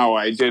that's how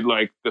I did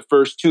like the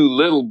first two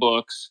little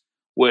books,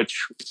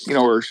 which,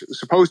 were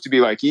supposed to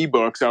be like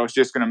ebooks. I was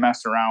just going to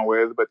mess around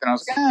with, but then I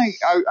was like,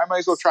 I might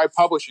as well try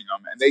publishing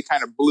them. And they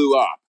kind of blew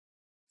up.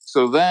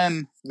 So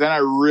then I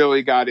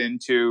really got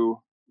into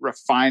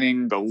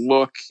refining the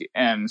look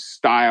and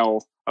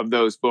style of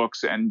those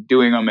books and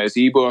doing them as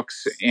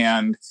ebooks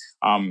and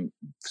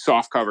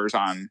soft covers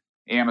on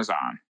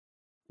Amazon.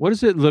 What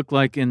does it look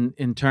like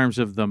in terms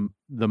of the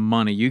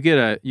money? You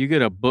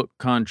get a book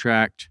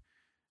contract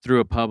through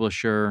a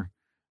publisher.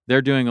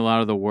 They're doing a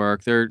lot of the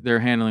work. They're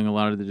handling a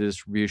lot of the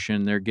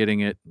distribution. They're getting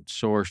it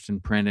sourced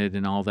and printed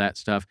and all that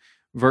stuff.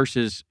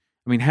 Versus,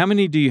 how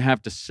many do you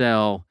have to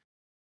sell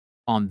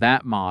on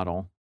that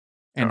model?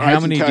 And how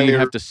many do you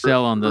have to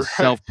sell on the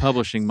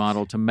self-publishing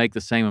model to make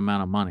the same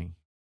amount of money?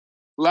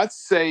 Let's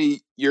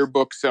say your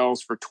book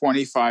sells for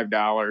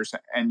 $25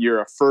 and you're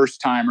a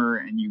first timer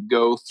and you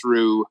go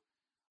through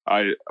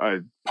a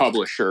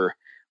publisher.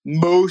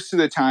 Most of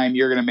the time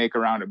you're going to make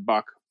around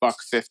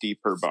 $1.50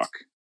 per book.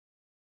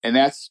 And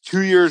that's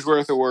 2 years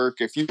worth of work.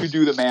 If you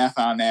do the math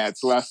on that,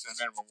 it's less than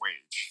minimum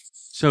wage.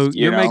 So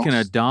you're making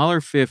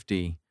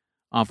 $1.50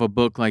 off a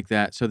book like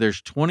that. So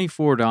there's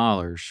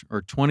 $24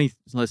 or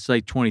let's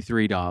say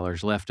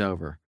 $23 left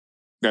over.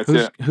 That's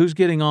it. Who's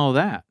getting all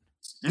that?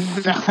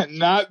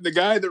 Not the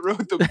guy that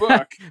wrote the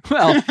book.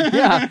 Well,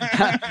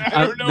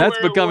 yeah, that's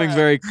becoming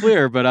very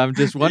clear. But I'm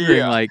just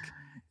wondering,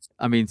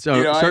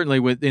 certainly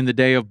within the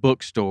day of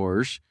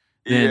bookstores,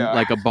 then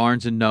like a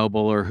Barnes and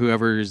Noble or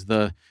whoever is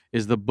the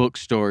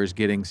bookstore is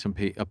getting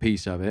a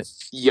piece of it.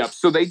 Yep.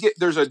 So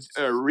there's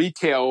a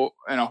retail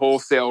and a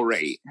wholesale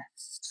rate.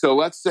 So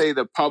let's say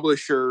the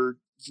publisher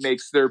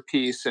makes their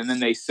piece and then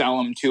they sell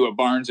them to a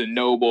Barnes and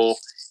Noble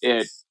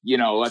at,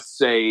 let's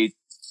say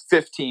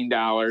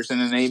 $15,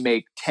 and then they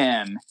make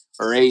 10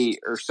 or 8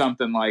 or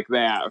something like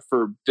that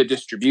for the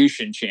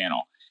distribution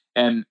channel.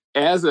 And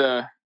as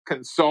a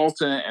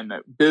consultant and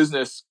a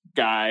business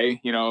guy,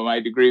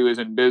 my degree was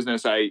in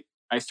business, I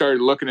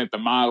started looking at the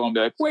model and be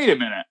like, wait a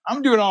minute,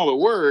 I'm doing all the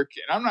work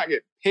and I'm not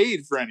getting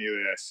paid for any of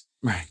this.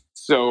 Right.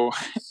 So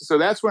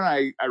that's when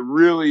I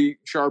really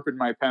sharpened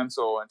my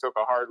pencil and took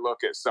a hard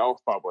look at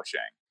self-publishing.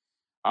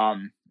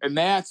 And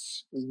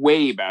that's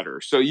way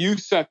better. So you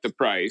set the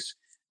price.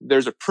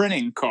 There's a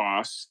printing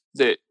cost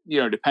that,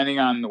 depending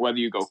on whether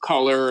you go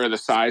color or the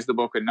size of the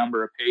book, a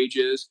number of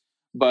pages,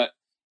 but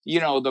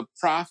the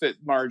profit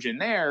margin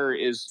there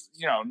is,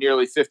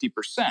 nearly 50%.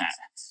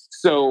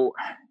 So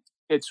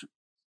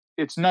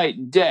it's night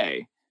and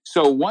day.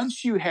 So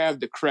once you have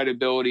the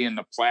credibility in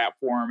the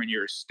platform and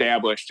you're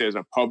established as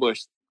a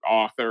published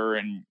author,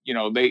 and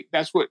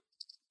that's what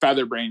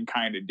Featherbrain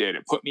kind of did.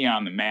 It put me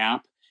on the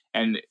map,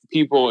 and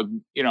people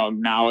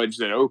acknowledge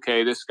that,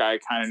 okay, this guy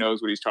kind of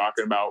knows what he's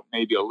talking about.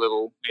 Maybe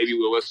we'll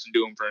listen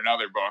to him for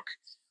another book.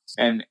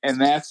 And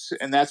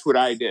that's what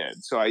I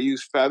did. So I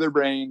used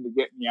Featherbrain to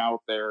get me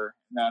out there.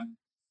 And then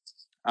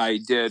I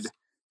did,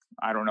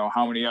 I don't know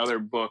how many other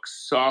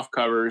books, soft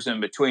covers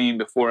in between,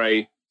 before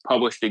I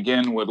published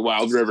again with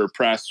Wild River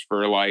Press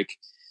for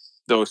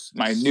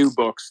my new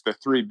books, the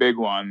 3 big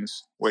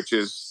ones, which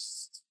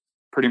is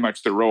pretty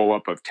much the roll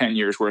up of 10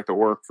 years worth of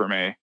work for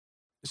me.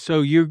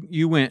 So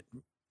you went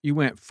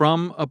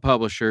from a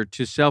publisher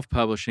to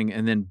self-publishing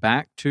and then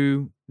back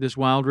to this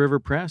Wild River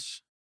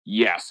Press?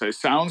 Yes, it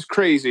sounds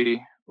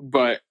crazy,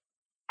 but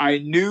I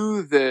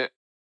knew that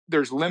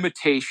there's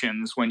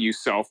limitations when you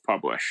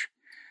self-publish.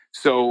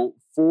 So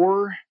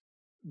for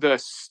the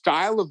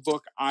style of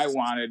book I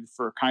wanted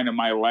for kind of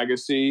my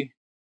legacy,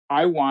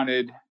 I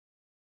wanted,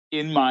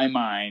 in my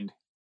mind,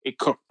 a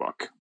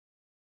cookbook.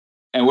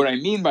 And what I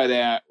mean by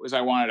that was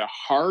I wanted a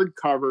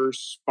hardcover,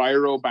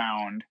 spiral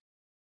bound,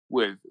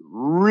 with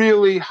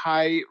really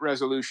high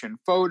resolution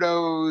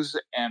photos,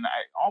 and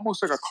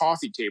almost like a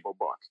coffee table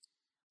book.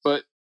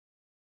 But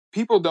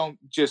people don't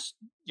just,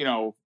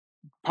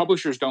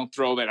 publishers don't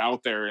throw that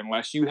out there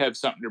unless you have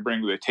something to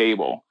bring to the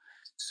table.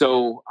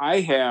 So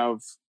I have,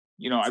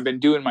 I've been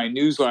doing my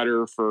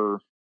newsletter for,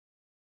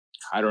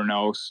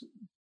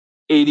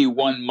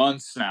 81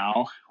 months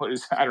now.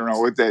 I don't know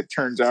what that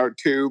turns out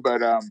to,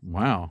 but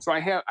wow. So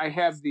I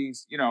have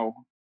these,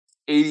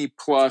 80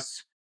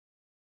 plus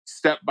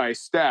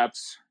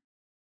step-by-steps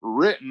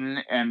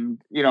written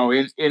and,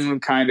 in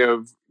kind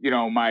of,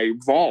 my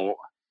vault.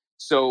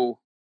 So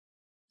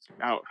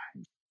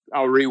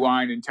I'll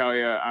rewind and tell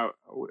you,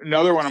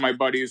 another one of my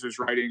buddies was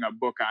writing a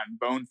book on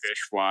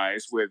bonefish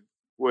flies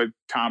with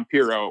Tom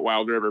Pirro at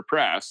Wild River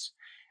Press.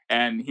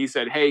 And he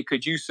said, hey,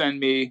 could you send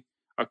me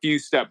a few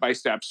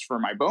step-by-steps for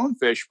my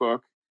bonefish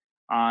book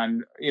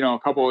on, a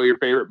couple of your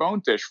favorite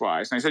bonefish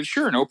flies? And I said,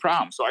 sure, no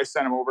problem. So I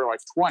sent him over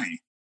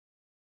 20.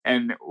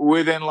 And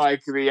within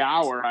the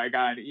hour, I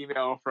got an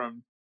email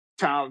from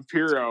Tom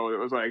Pirro that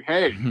was like,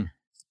 hey,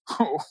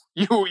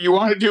 you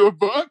want to do a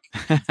book?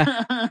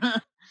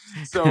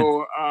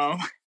 So,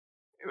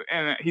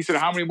 and he said,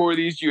 how many more of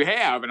these do you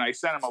have? And I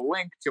sent him a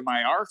link to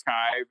my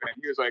archive, and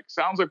he was like,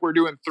 sounds like we're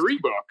doing 3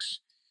 books.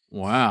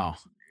 Wow.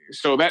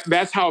 So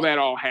that's how that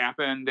all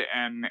happened.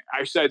 And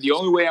I said, the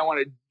only way I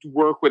want to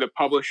work with a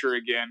publisher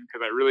again,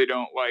 because I really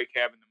don't like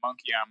having the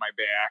monkey on my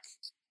back,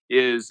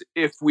 is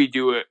if we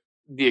do it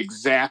the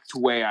exact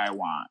way I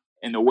want.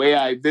 And the way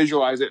I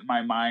visualize it in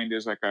my mind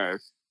is like a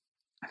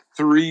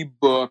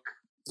 3-book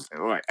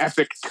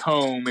epic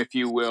tome, if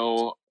you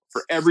will,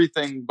 for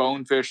everything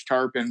bonefish,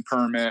 tarpon,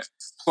 permit,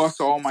 plus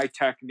all my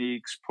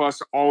techniques,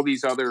 plus all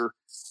these other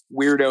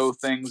weirdo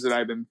things that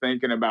I've been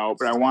thinking about.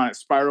 But I want it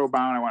spiral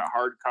bound, I want it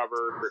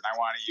hardcover, and I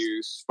want to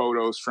use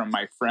photos from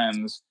my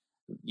friends,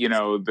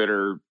 that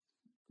are,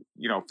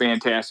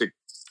 fantastic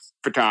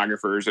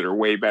photographers that are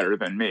way better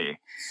than me.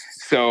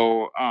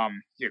 So,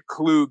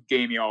 Klug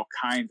gave me all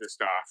kinds of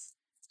stuff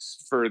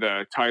for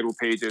the title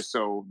pages.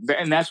 So,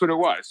 and that's what it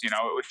was. It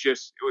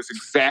was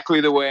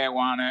exactly the way I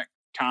want it.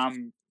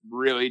 Tom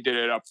really did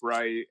it up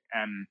right,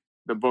 and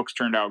the books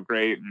turned out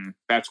great. And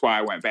that's why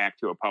I went back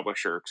to a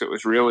publisher, because it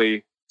was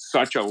really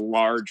such a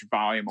large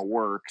volume of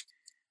work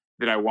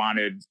that I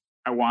wanted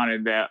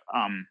that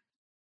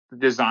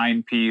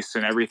design piece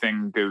and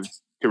everything to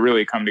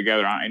really come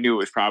together. I knew it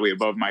was probably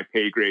above my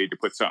pay grade to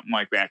put something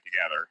like that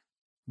together.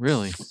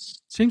 Really?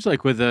 Seems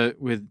like with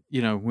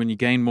when you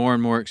gain more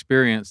and more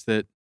experience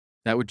that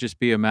would just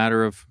be a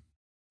matter of,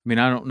 I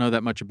don't know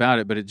that much about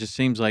it, but it just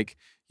seems like,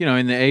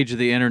 in the age of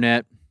the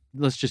internet,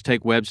 let's just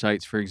take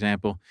websites, for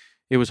example.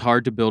 It was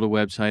hard to build a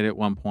website at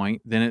one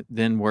point. Then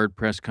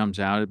WordPress comes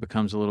out. It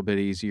becomes a little bit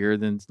easier.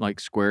 Then like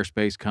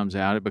Squarespace comes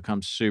out. It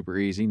becomes super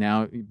easy.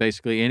 Now,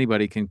 basically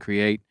anybody can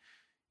create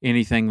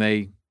anything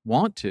they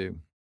want to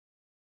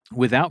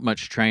without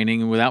much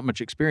training and without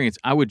much experience.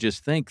 I would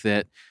just think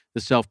that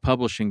the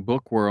self-publishing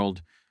book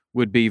world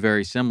would be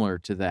very similar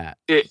to that.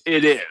 It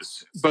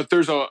is, but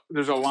there's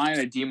a line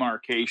of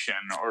demarcation,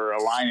 or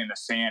a line in the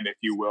sand, if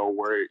you will,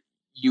 where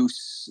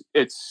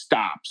it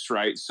stops,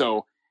 right?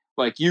 So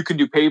like you can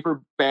do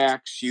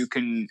paperbacks, you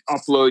can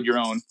upload your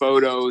own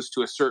photos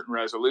to a certain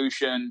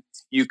resolution,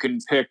 you can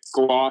pick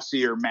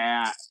glossy or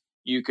matte,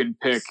 you can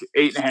pick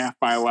 8.5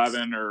 by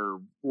 11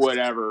 or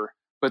whatever,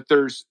 but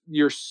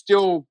you're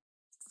still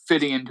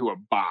fitting into a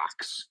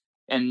box.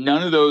 And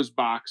none of those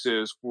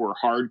boxes were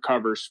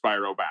hardcover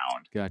spiral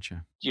bound.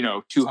 Gotcha.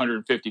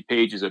 250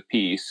 pages a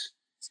piece.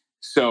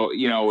 So,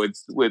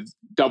 with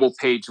double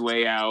page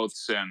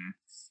layouts,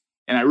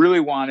 and I really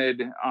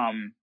wanted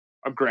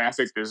a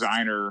graphic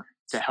designer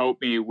to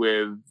help me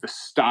with the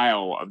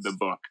style of the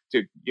book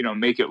to,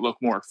 make it look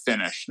more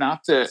finished.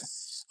 Not that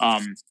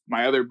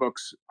my other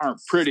books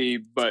aren't pretty,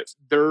 but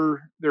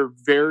they're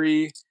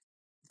very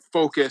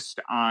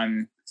focused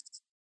on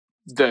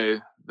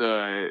the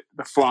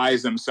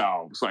flies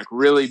themselves, like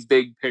really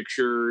big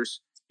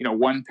pictures,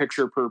 one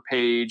picture per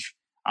page.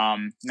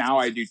 Now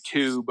I do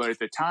two, but at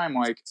the time,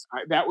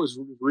 that was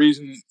the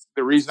reason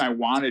I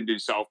wanted to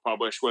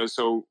self-publish was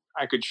so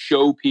I could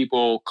show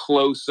people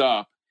close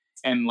up.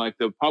 And like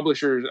the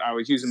publishers I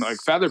was using, like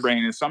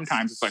Featherbrain, and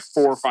sometimes it's like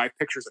 4 or 5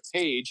 pictures a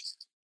page,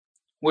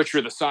 which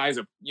are the size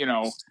of,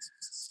 a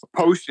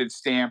postage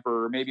stamp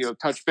or maybe a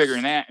touch bigger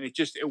than that. And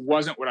it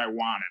wasn't what I wanted.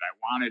 I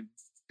wanted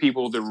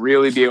people to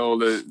really be able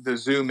to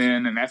zoom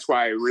in, and that's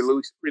why I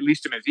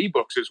released them as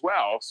ebooks as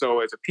well.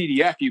 So as a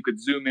PDF, you could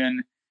zoom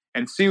in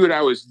and see what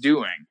I was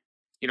doing.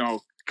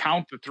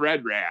 Count the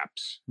thread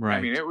wraps.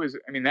 Right.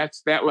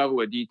 That's that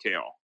level of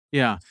detail.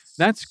 Yeah,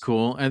 that's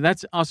cool, and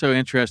that's also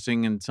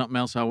interesting. And something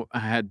else I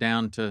had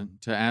down to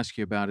ask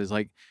you about is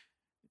like,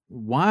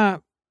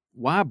 why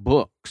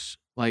books?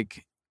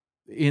 Like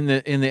in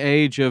the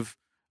age of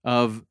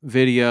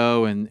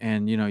video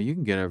and you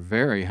can get a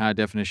very high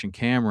definition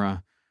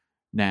camera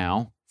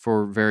now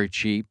for very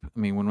cheap. I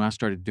mean, when I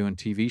started doing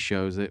TV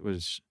shows, it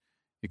was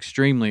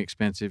extremely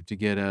expensive to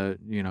get a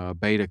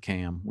beta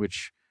cam,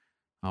 which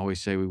I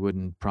always say we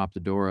wouldn't prop the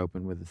door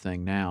open with the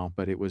thing now,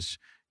 but it was,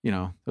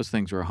 those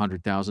things were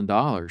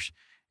 $100,000.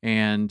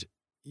 And,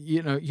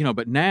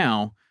 but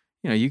now,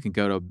 you can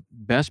go to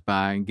Best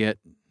Buy and get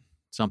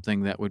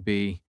something that would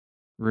be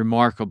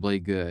remarkably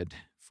good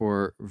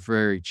for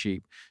very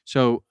cheap.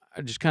 So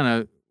I just kind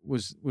of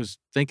was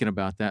thinking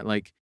about that.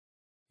 Like,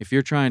 if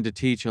you're trying to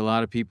teach a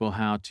lot of people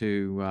how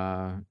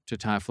to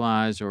tie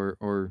flies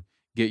or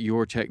get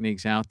your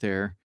techniques out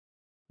there,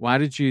 why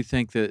did you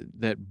think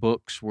that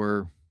books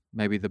were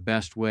maybe the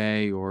best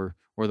way or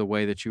the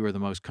way that you were the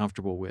most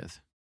comfortable with?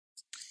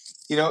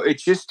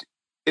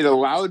 It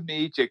allowed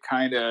me to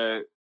kind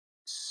of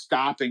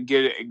stop and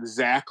get it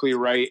exactly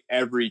right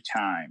every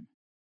time.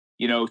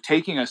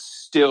 Taking a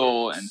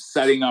still and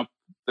setting up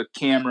the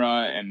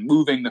camera and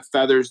moving the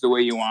feathers the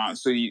way you want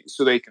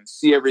so they can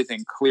see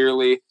everything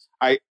clearly.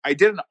 I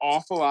did an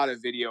awful lot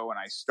of video when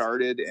I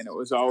started, and it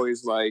was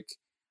always like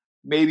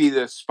maybe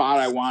the spot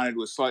I wanted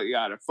was slightly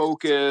out of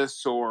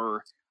focus,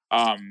 or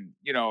now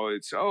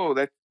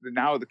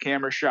the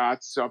camera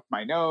shot's up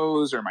my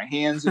nose or my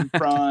hands in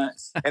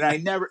front, and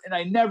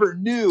I never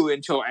knew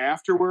until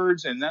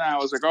afterwards. And then I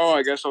was like, oh,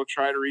 I guess I'll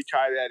try to retie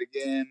that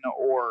again.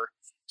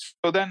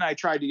 So then I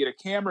tried to get a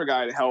camera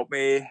guy to help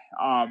me.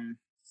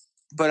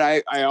 But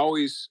I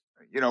always,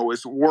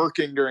 was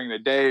working during the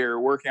day or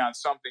working on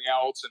something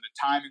else, and the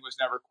timing was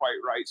never quite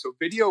right. So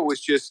video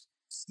was just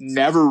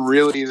never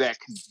really that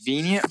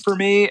convenient for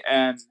me.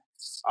 And,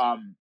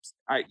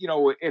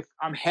 if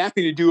I'm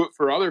happy to do it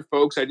for other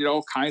folks, I did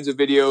all kinds of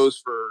videos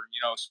for,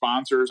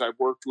 sponsors I've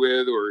worked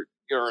with, or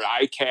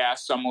at ICAST.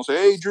 Someone will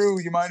say, hey,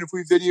 Drew, you mind if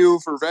we video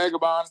for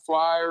Vagabond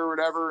Fly or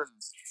whatever? And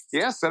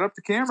yeah, set up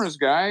the cameras,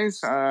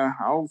 guys.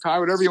 I'll tie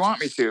whatever you want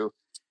me to.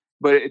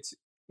 But it's,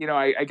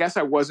 I guess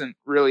I wasn't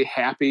really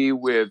happy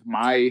with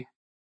my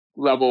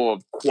level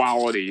of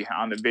quality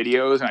on the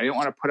videos, and I didn't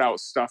want to put out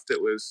stuff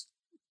that was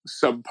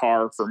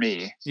subpar for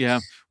me. Yeah.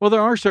 Well,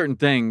 there are certain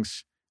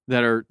things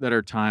that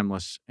are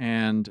timeless.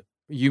 And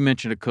you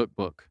mentioned a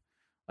cookbook.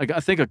 Like, I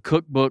think a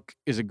cookbook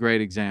is a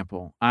great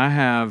example. I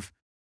have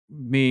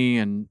me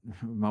and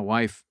my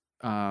wife,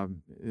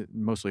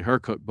 mostly her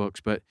cookbooks,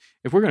 but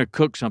if we're going to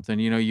cook something,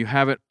 you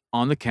have it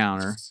on the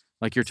counter,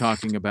 like you're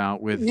talking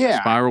about, with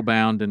spiral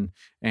bound and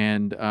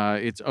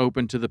it's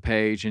open to the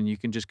page, and you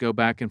can just go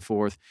back and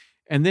forth.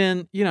 And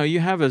then, you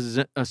have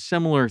a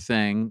similar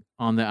thing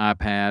on the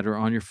iPad or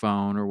on your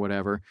phone or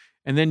whatever.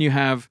 And then you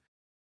have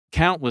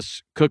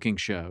countless cooking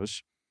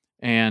shows.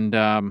 And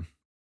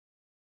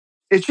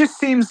it just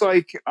seems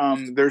like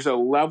there's a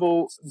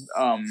level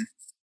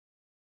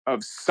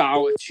of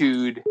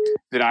solitude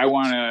that I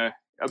want to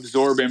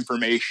absorb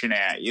information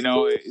at.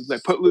 I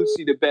put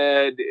Lucy to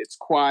bed. It's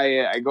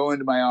quiet. I go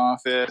into my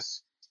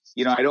office.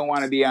 I don't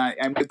want to be on.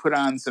 I might put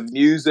on some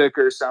music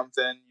or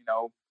something.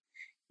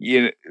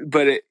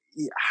 But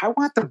I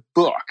want the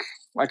book.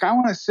 Like, I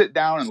want to sit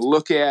down and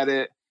look at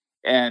it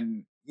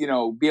and be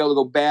able to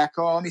go back.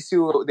 Oh, let me see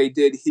what they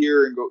did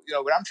here, and go.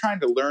 When I'm trying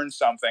to learn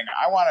something,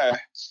 I want to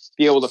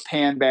be able to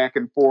pan back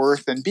and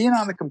forth. And being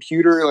on the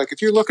computer, like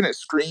if you're looking at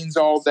screens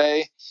all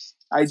day,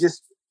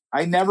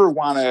 I never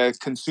want to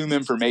consume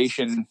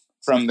information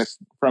from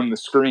the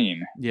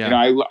screen.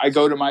 Yeah. I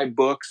go to my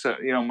books. I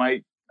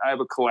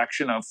have a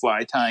collection of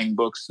fly tying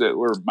books that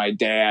were my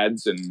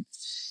dad's, and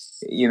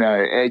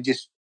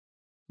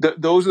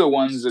those are the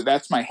ones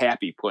that's my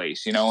happy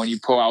place. When you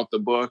pull out the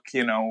book,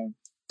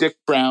 Dick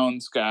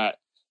Brown's got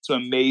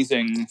some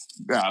amazing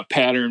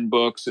pattern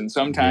books, and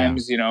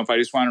sometimes if I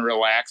just want to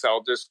relax,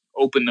 I'll just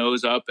open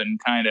those up and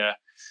kind of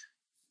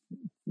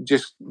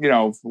just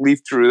leaf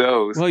through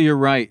those. Well, you're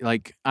right.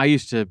 Like, I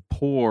used to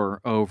pore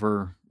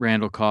over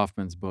Randall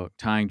Kaufman's book,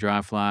 Tying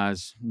Dry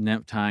Flies,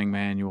 Nymph Tying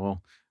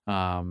Manual,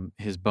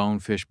 his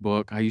Bonefish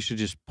book. I used to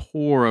just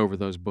pore over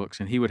those books,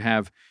 and he would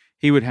have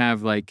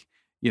like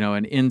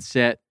an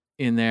inset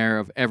in there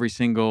of every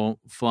single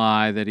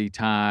fly that he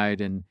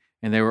tied, and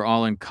they were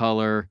all in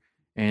color.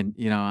 And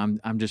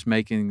I'm just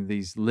making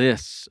these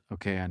lists.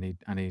 Okay, I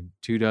need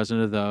 2 dozen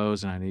of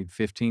those, and I need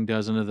 15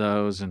 dozen of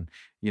those, and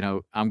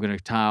I'm going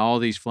to tie all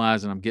these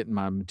flies, and I'm getting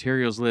my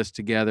materials list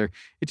together.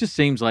 It just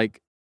seems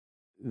like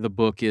the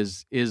book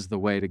is the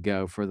way to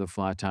go for the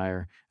fly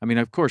tyer. I mean,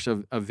 of course,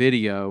 a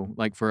video,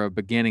 like for a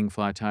beginning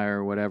fly tyer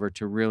or whatever,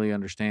 to really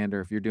understand,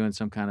 or if you're doing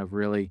some kind of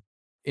really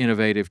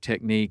innovative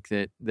technique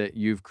that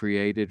you've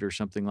created or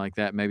something like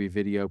that, maybe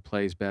video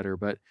plays better.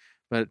 But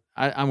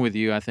I'm with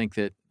you. I think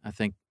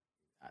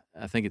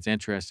it's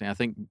interesting. I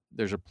think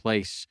there's a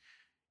place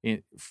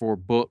for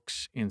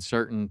books in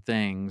certain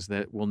things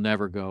that will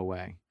never go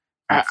away.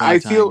 Like fly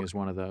tying is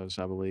one of those,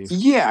 I believe.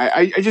 Yeah,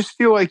 I just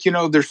feel like,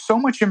 there's so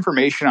much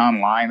information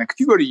online. Like if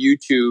you go to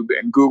YouTube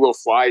and Google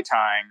fly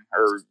tying,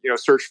 or,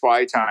 search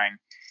fly tying,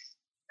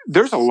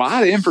 there's a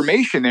lot of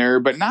information there,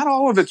 but not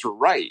all of it's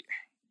right.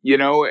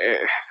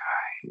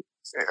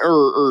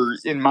 Or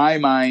in my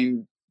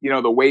mind,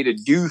 the way to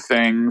do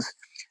things.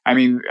 I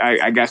mean,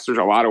 I guess there's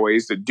a lot of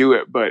ways to do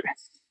it, but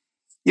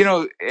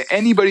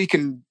anybody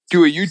can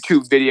do a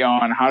YouTube video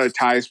on how to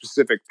tie a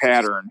specific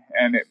pattern,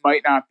 and it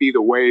might not be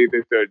the way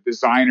that the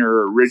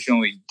designer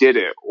originally did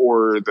it,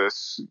 or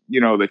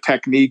the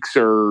techniques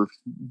are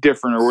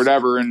different or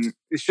whatever. And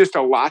it's just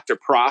a lot to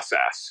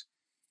process.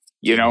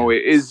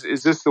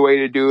 Is this the way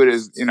to do it?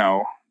 Is,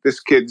 this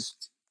kid's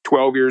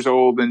 12 years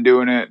old and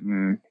doing it,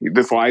 and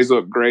the flies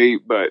look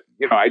great, but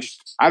I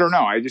don't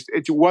know.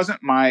 It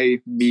wasn't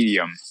my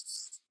medium.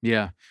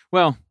 Yeah.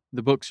 Well,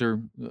 the books are,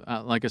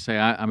 like I say,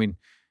 I mean,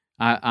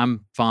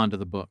 I'm fond of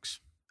the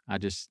books. I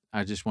just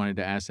wanted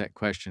to ask that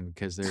question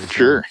because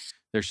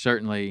there's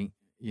certainly,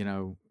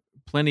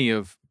 plenty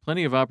of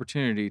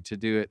opportunity to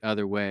do it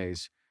other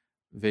ways.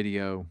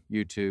 Video,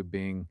 YouTube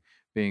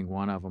being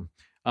one of them.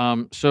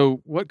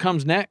 So what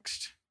comes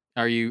next?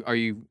 Have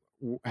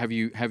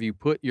you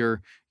put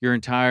your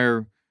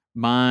entire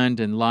mind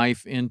and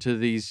life into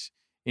these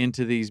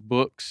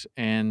books,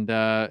 and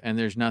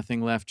there's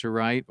nothing left to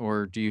write,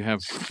 or do you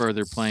have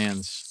further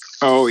plans?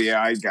 Oh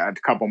yeah, I got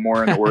a couple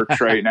more in the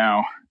works right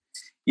now.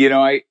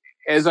 My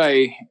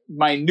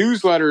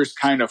newsletters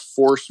kind of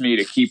force me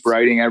to keep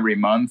writing every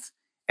month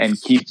and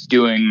keep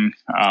doing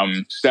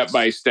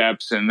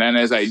step-by-steps. And then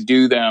as I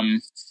do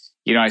them,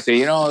 I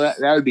say,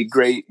 that would be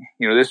great.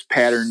 This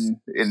pattern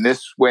in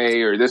this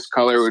way, or this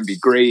color would be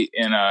great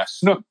in a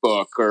snook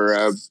book, or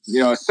a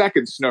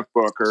second snook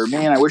book, or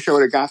man, I wish I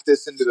would have got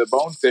this into the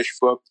Bonefish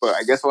book, but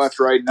I guess I'll have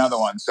to write another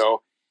one.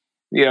 So,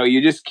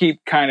 you just keep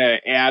kind of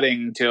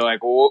adding to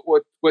like, well,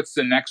 what's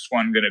the next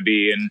one going to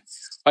be? And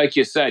like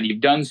you said,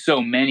 you've done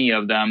so many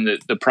of them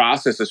that the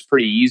process is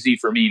pretty easy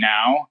for me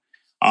now.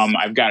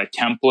 I've got a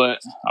template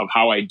of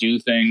how I do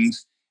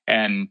things,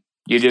 and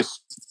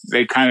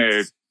they kind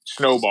of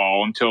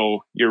snowball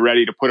until you're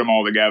ready to put them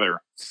all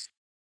together.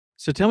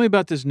 So tell me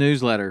about this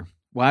newsletter.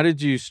 Why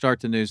did you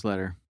start the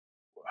newsletter?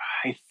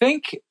 I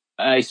think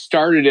I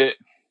started it,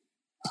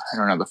 I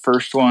don't know, the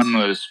first one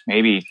was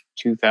maybe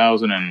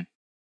 2000 and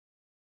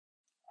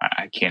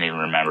I can't even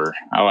remember.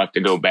 I'll have to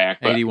go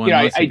back. But, 81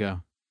 months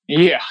ago.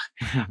 Yeah.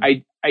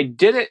 I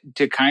did it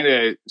to kind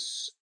of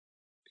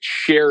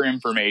share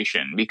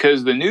information,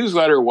 because the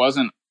newsletter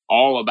wasn't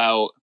all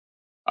about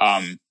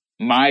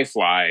my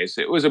flies.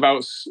 It was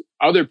about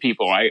other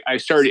people. I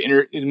started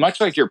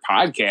much like your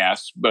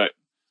podcast, but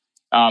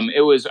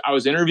I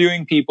was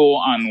interviewing people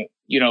on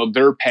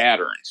their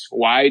patterns.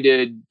 Why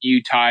did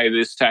you tie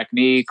this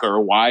technique,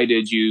 or why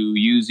did you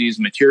use these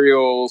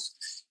materials?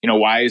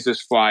 Why is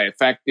this fly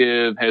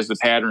effective? Has the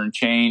pattern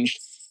changed?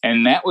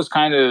 And that was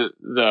kind of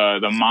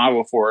the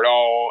model for it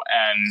all.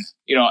 And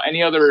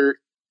any other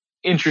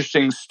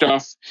interesting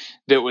stuff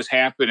that was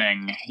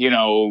happening, a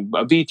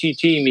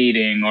VTT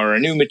meeting or a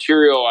new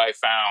material I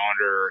found,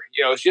 or,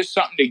 it's just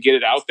something to get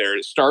it out there.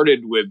 It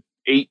started with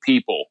 8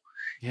 people.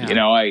 Yeah. You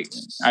know, I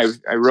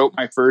wrote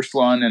my first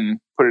one and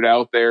put it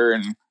out there,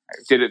 and I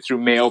did it through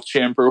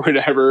MailChimp or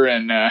whatever.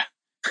 And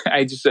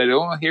I just said,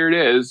 oh, here it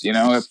is. You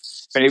know, if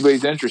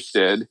anybody's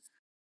interested.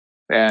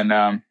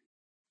 And,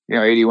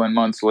 81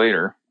 months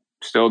later,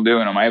 still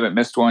doing them. I haven't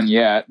missed one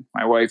yet.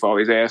 My wife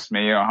always asks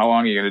me, how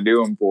long are you going to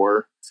do them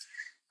for?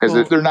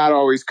 Because they're not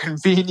always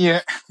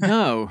convenient.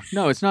 No,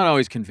 it's not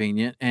always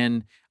convenient.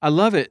 And I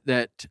love it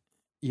that,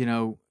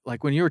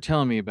 like when you were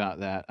telling me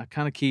about that, I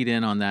kind of keyed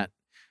in on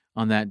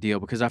that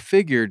deal, because I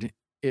figured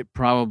it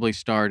probably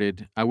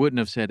started, I wouldn't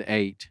have said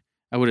 8.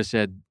 I would have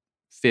said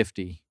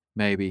 50,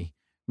 maybe.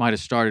 Might have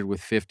started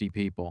with 50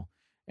 people.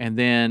 And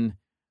then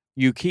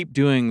you keep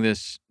doing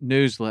this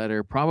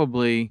newsletter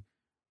probably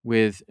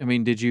with,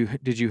 did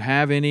you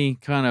have any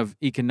kind of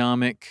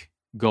economic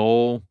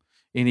goal,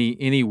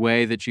 any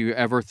way that you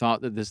ever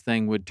thought that this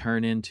thing would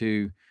turn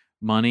into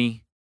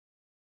money?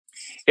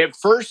 At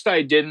first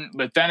I didn't,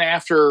 but then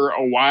after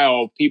a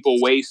while, people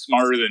way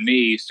smarter than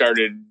me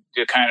started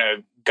to kind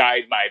of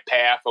guide my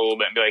path a little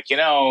bit and be like,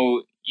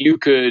 you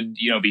could,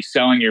 be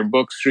selling your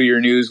books through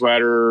your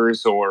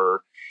newsletters,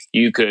 or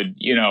you could,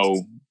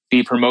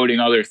 be promoting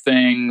other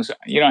things.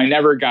 I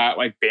never got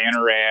like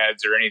banner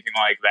ads or anything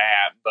like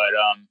that, but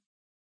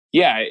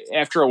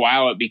after a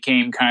while it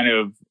became kind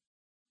of,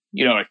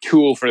 a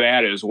tool for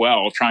that as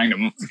well, trying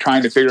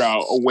to figure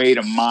out a way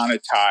to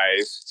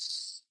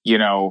monetize,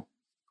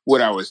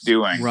 what I was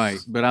doing. Right.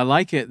 But I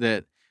like it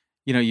that,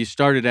 you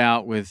started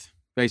out with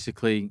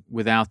basically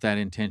without that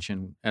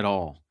intention at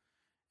all.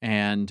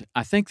 And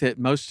I think that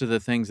most of the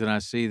things that I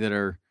see that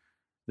are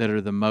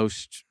the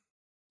most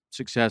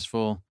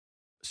successful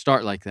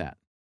start like that.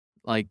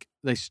 Like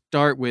they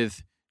start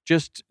with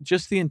just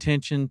the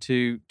intention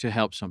to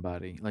help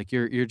somebody. Like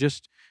you're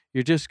just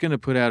going to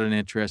put out an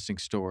interesting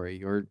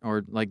story,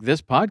 or like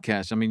this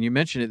podcast. You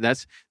mentioned it.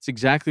 It's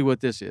exactly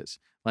what this is.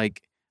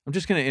 Like, I'm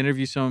just going to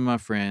interview some of my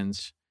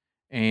friends,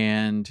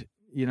 and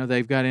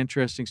they've got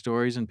interesting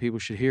stories and people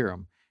should hear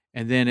them.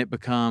 And then it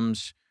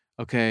becomes,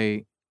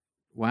 okay,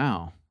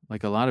 wow,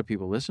 like a lot of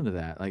people listen to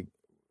that. Like,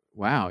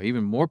 wow,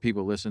 even more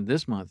people listen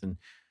this month, and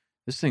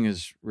this thing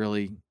is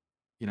really,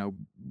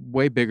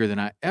 way bigger than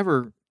I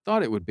ever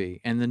thought it would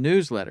be. And the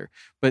newsletter,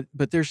 but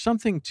there's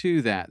something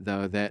to that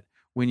though, that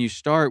when you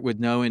start with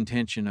no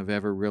intention of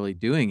ever really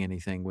doing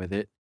anything with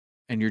it,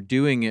 and you're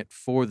doing it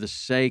for the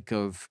sake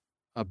of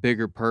a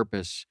bigger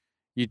purpose,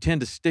 you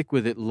tend to stick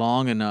with it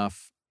long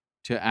enough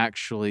to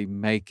actually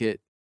make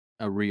it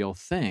a real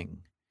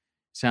thing.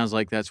 Sounds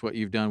like that's what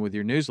you've done with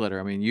your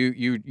newsletter.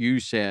 You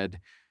said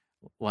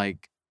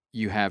like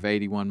you have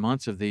 81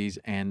 months of these,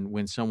 and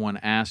when someone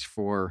asks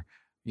for,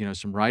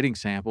 some writing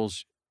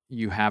samples,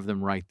 you have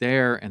them right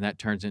there, and that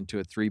turns into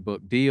a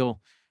 3-book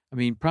deal.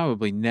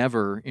 Probably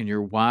never in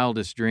your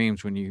wildest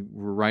dreams when you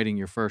were writing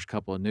your first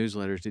couple of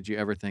newsletters did you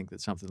ever think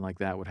that something like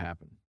that would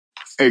happen.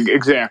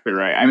 Exactly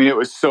right. It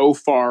was so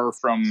far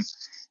from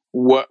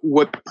what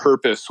the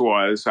purpose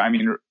was.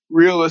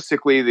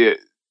 Realistically,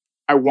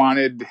 I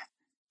wanted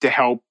to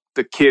help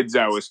the kids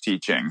I was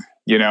teaching.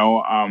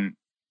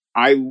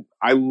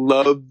 I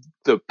love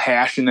the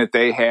passion that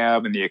they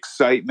have and the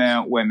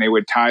excitement when they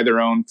would tie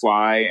their own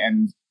fly,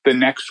 and the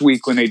next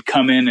week when they'd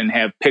come in and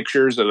have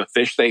pictures of the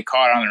fish they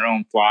caught on their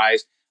own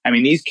flies.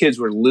 These kids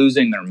were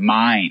losing their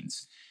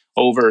minds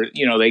over,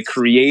 they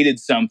created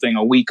something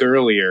a week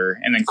earlier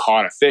and then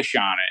caught a fish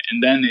on it.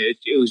 And then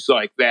it was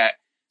like that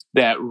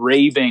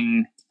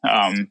raving,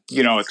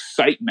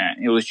 excitement.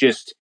 It was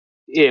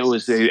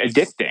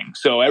addicting.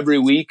 So every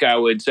week I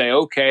would say,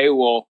 okay,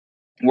 well,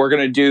 we're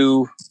going to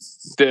do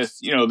this,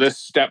 this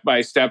step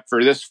by step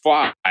for this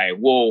fly.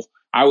 Well,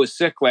 I was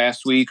sick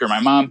last week, or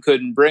my mom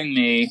couldn't bring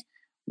me.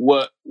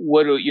 What,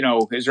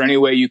 is there any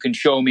way you can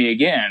show me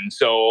again?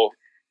 So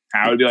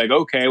I would be like,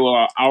 okay,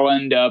 well, I'll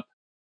end up,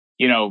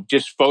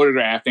 just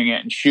photographing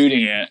it and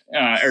shooting it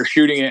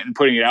and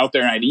putting it out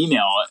there, and I'd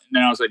email it. And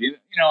then I was like,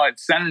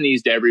 sending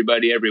these to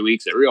everybody every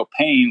week's a real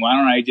pain. Why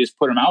don't I just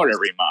put them out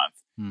every month?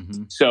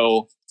 Mm-hmm.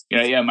 So,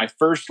 my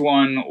first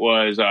one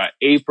was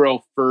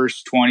April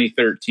 1st,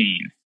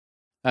 2013.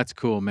 That's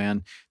cool,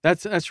 man.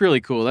 That's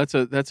really cool. That's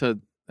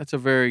a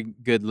very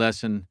good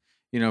lesson,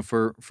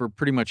 for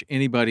pretty much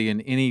anybody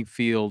in any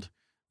field,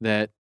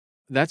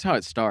 that's how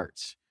it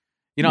starts.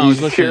 I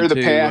was listening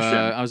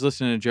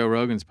to Joe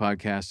Rogan's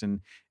podcast, and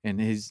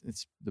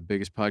it's the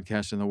biggest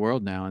podcast in the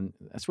world now, and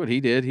that's what he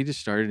did. He just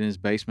started in his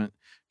basement,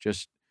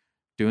 just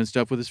doing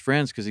stuff with his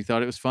friends because he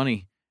thought it was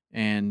funny.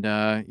 And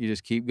you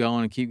just keep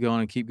going and keep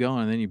going and keep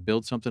going, and then you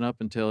build something up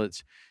until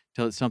it's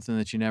something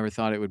that you never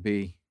thought it would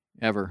be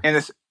ever.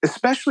 And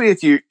especially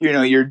if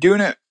you're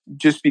doing it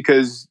just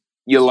because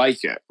you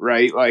like it,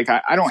 right? Like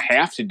I don't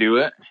have to do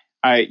it.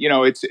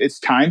 It's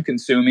time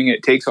consuming.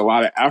 It takes a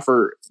lot of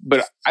effort,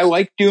 but I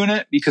like doing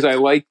it because I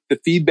like the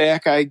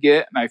feedback I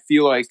get, and I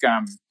feel like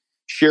I'm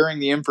sharing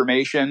the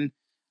information.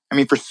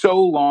 For so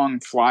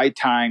long, fly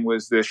tying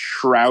was this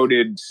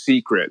shrouded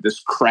secret, this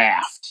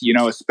craft,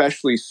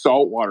 especially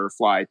saltwater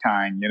fly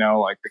tying,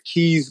 like the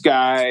Keys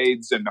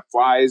guides and the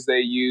flies they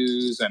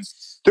use. And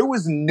there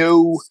was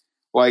no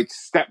like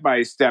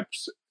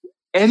step-by-steps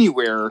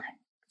anywhere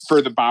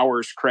for the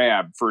Bowers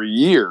crab for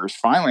years.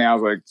 Finally, I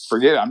was like,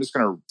 forget it. I'm just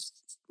going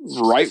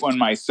to write one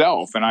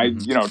myself. And I,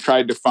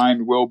 tried to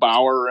find Will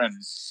Bauer, and,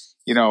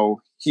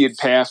 he had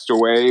passed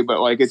away, but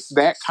like, it's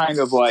that kind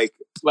of like,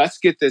 let's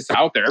get this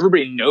out there.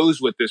 Everybody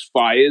knows what this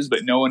fly is,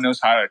 but no one knows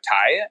how to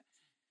tie it.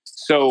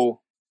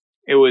 So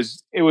it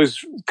was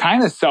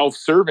kind of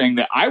self-serving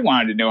that I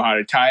wanted to know how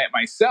to tie it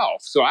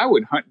myself. So I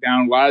would hunt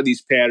down a lot of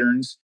these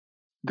patterns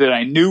that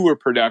I knew were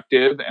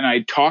productive, and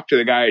I talked to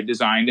the guy who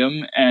designed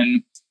them,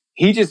 and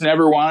he just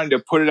never wanted to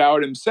put it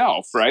out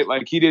himself, right?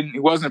 Like he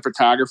wasn't a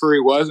photographer,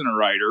 he wasn't a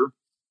writer,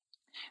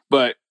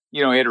 but he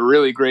had a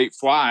really great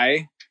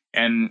fly,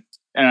 and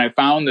I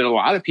found that a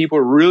lot of people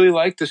really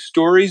like the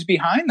stories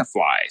behind the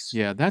flies.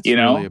 Yeah, that's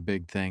really a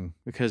big thing,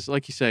 because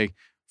like you say,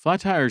 fly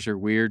tyers are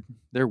weird.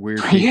 They're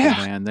weird people,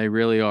 man. They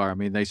really are. I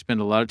mean, they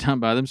spend a lot of time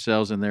by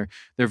themselves, and they're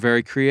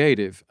very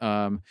creative.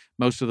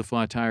 Most of the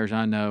fly tyers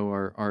I know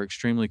are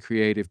extremely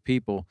creative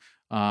people,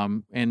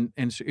 and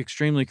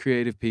extremely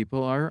creative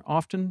people are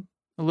often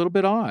a little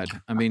bit odd.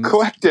 I mean,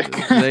 eclectic.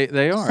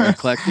 They are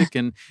eclectic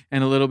and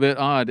a little bit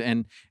odd,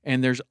 and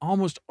there's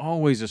almost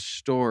always a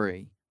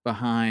story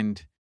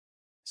behind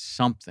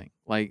something,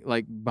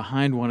 like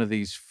behind one of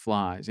these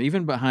flies,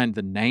 even behind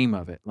the name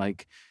of it.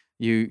 Like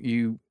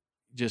you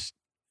just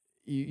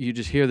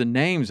hear the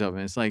names of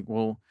it. It's like,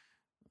 well,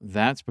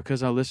 that's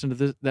because I listened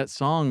to that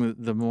song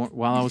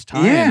while I was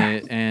tying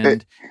it,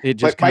 and it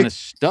just kind of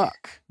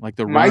stuck, like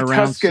the my runaround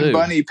Tuscan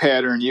bunny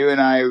pattern. You and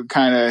I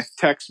kind of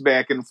text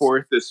back and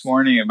forth this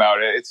morning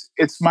about it.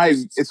 It's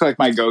like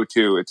my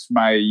go-to. It's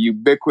my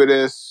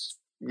ubiquitous.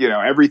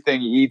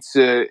 Everything eats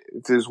it.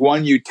 There's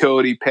one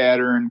utility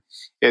pattern.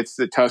 It's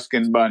the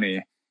Tuscan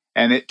bunny,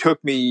 and it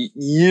took me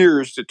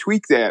years to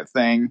tweak that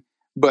thing.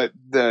 But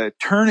the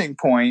turning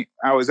point,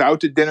 I was out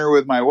to dinner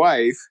with my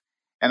wife,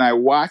 and I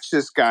watched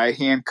this guy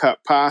hand cut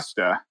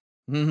pasta,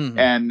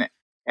 and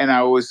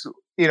I was,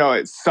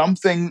 it's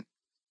something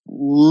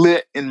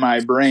lit in my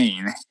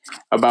brain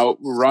about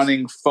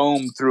running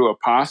foam through a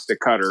pasta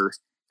cutter,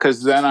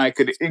 because then I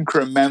could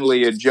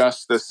incrementally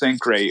adjust the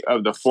sink rate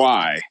of the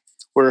fly.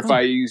 Where if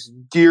I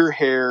used deer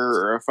hair,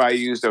 or if I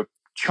used a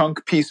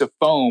chunk piece of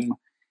foam,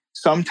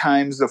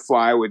 sometimes the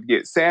fly would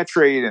get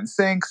saturated and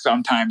sink,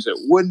 sometimes it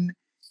wouldn't.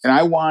 And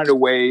I wanted a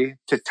way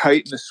to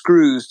tighten the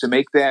screws to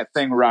make that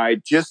thing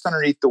ride just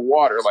underneath the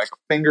water, like a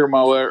finger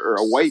mullet or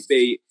a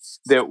whitebait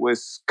that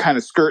was kind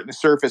of skirting the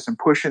surface and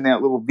pushing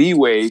that little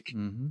V-wake.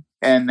 Mm-hmm.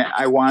 And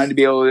I wanted to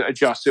be able to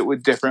adjust it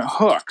with different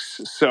hooks.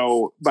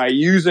 So by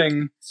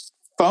using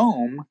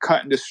foam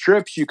cut into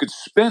strips, you could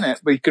spin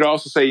it, but you could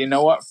also say,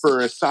 for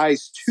a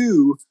size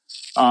 2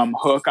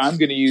 hook, I'm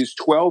going to use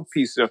 12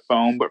 pieces of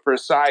foam, but for a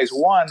size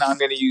 1, I'm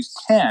going to use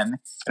 10,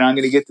 and I'm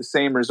going to get the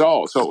same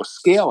result. So it was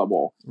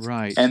scalable.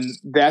 Right. And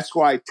that's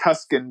why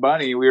Tuscan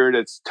Bunny, we were at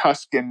its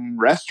Tuscan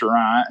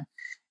restaurant,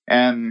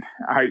 and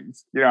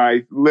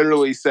I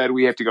literally said,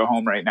 we have to go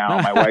home right now.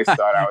 My wife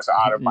thought I was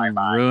out of my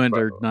mind. Ruined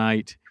her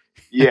night.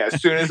 Yeah,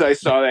 as soon as I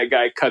saw that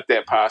guy cut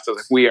that pasta, I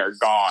was like, we are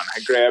gone.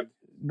 I grabbed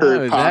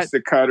her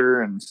pasta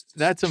cutter, and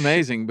that's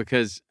amazing,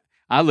 because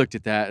I looked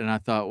at that and I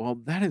thought, well,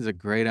 that is a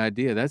great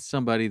idea. That's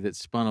somebody that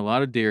spun a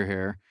lot of deer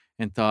hair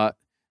and thought,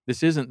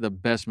 this isn't the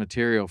best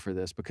material for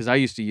this, because I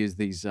used to use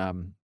these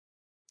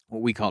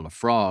what we called a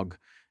frog,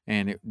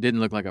 and it didn't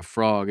look like a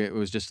frog. It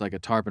was just like a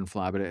tarpon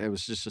fly, but it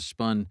was just a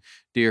spun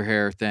deer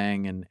hair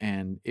thing,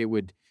 and you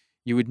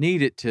would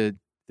need it to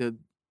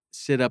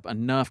sit up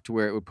enough to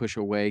where it would push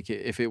a wake.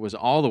 If it was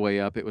all the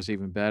way up, it was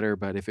even better.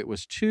 But if it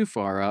was too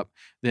far up,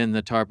 then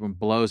the tarpon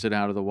blows it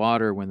out of the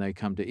water when they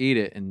come to eat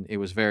it. And it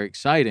was very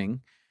exciting.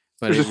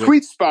 But there's a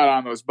sweet spot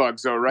on those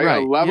bugs, though,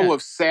 right? A level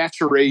of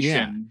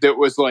saturation that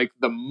was like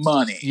the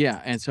money.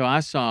 Yeah. And so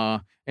I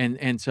saw,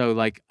 and so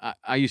like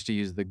I used to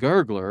use the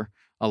gurgler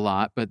a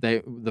lot, but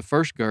the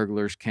first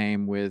gurglers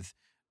came with,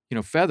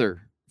 feather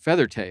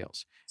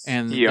tails.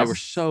 And they were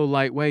so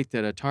lightweight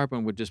that a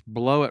tarpon would just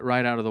blow it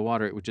right out of the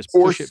water. It would just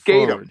push it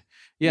forward. Them.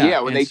 Yeah,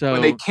 when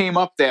they came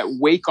up that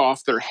wake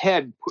off their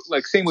head,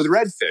 like same with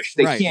redfish,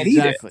 they can't eat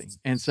it.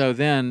 And so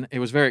then it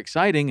was very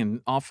exciting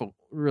and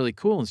really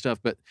cool and stuff.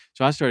 But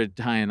so I started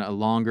tying a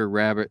longer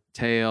rabbit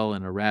tail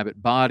and a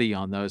rabbit body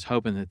on those,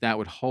 hoping that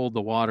would hold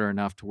the water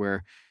enough to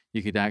where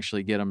you could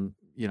actually get them.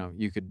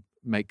 You could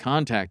make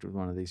contact with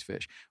one of these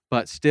fish.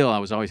 But still, I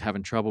was always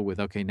having trouble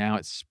with, okay, now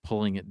it's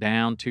pulling it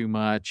down too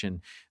much,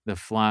 and the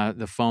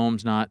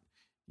foam's not,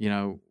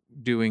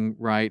 doing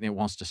right, and it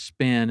wants to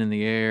spin in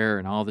the air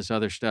and all this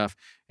other stuff.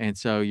 And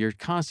so you're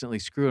constantly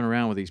screwing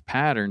around with these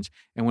patterns.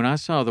 And when I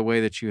saw the way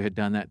that you had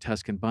done that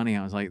Tuscan Bunny,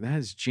 I was like, that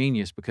is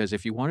genius, because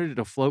if you wanted it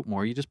to float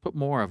more, you just put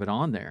more of it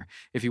on there.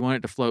 If you want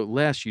it to float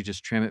less, you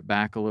just trim it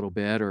back a little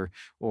bit,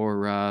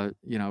 or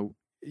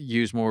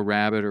use more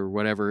rabbit or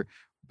whatever.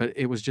 But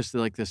it was just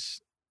like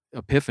this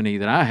epiphany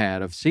that I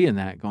had of seeing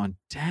that, going,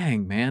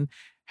 dang, man,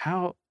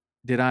 how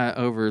did I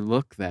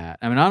overlook that?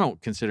 I mean, I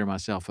don't consider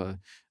myself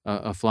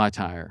a fly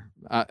tyer,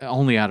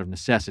 only out of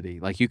necessity.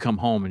 Like you come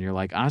home and you're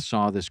like, I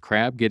saw this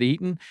crab get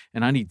eaten,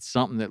 and I need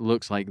something that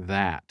looks like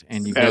that.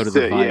 And you go to That's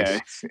the it. Yeah,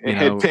 vise, it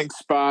had pink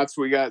spots.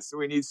 We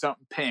need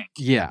something pink.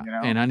 yeah, You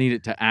know. and I need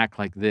it to act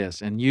like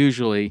this. And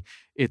usually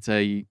it's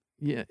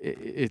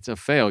it's a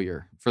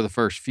failure for the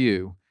first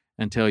few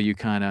until you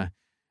kind of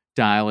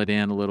dial it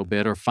in a little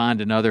bit or find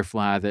another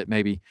fly that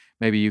maybe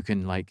you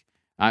can like.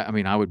 I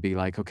mean, I would be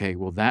like, okay,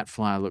 well, that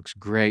fly looks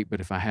great,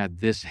 but if I had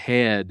this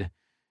head,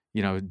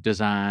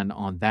 design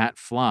on that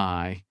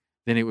fly,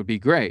 then it would be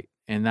great.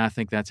 And I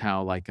think that's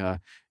how like the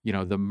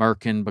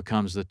merkin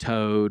becomes the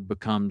toad,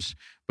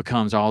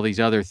 becomes all these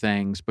other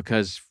things,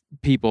 because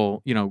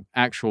people,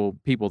 actual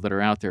people that are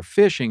out there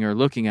fishing are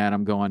looking at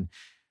them going,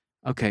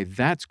 okay,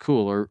 that's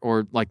cool.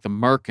 Or like the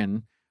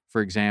merkin,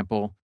 for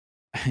example,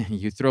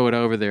 you throw it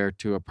over there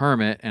to a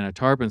permit and a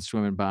tarpon's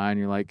swimming by and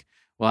you're like,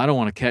 well, I don't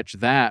want to catch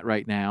that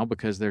right now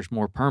because there's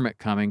more permit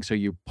coming. So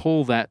you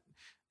pull that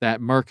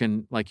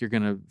merkin like you're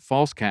going to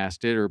false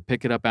cast it or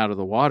pick it up out of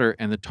the water,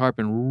 and the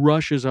tarpon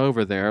rushes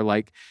over there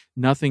like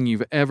nothing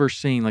you've ever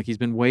seen. Like he's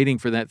been waiting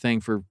for that thing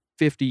for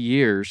 50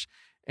 years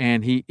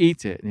and he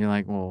eats it. And you're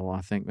like, well,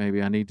 I think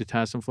maybe I need to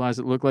tie some flies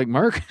that look like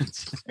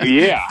merkins.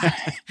 Yeah.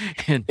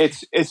 And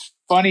it's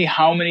funny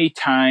how many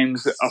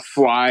times a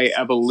fly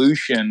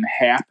evolution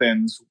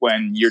happens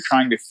when you're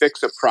trying to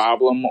fix a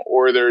problem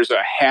or there's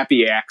a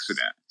happy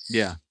accident.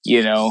 yeah.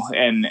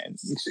 And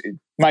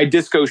my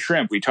disco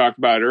shrimp we talked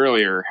about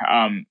earlier,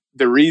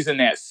 the reason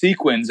that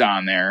sequin's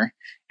on there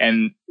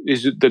and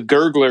is the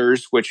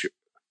gurglers, which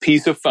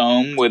piece of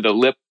foam with a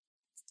lip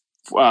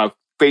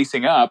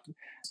facing up,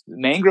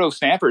 mangrove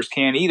snappers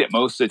can't eat it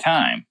most of the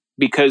time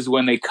because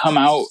when they come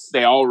out,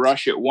 they all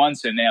rush at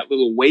once, and that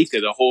little wake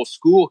of the whole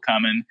school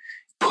coming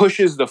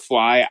pushes the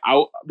fly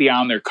out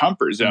beyond their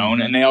comfort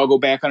zone, and they all go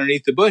back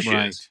underneath the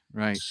bushes.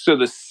 Right. So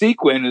the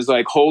sequin is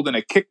like holding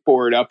a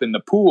kickboard up in the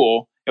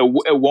pool. It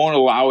won't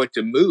allow it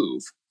to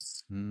move.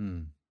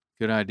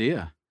 Good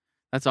idea.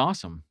 That's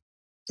awesome.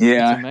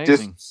 Yeah, that's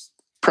amazing. Just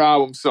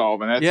problem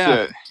solving. That's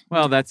it.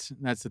 Well, that's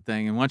the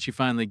thing. And once you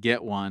finally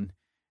get one,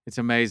 it's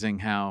amazing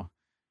how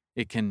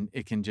it can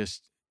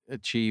just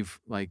achieve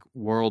like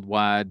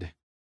worldwide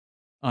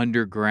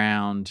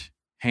underground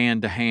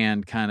hand to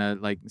hand kind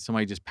of like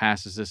somebody just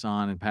passes this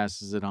on and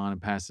passes it on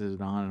and passes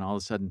it on, and all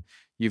of a sudden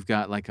you've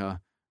got like a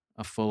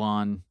full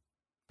on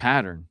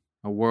pattern,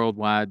 a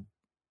worldwide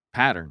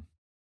pattern.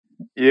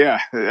 Yeah,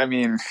 I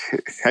mean,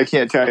 I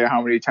can't tell you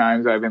how many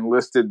times I've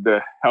enlisted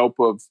the help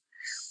of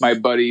my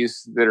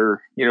buddies that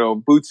are,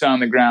 boots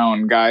on the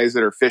ground, guys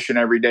that are fishing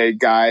every day,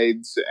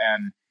 guides,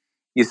 and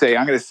you say,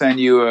 I'm going to send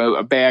you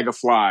a bag of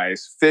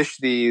flies, fish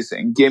these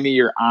and give me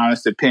your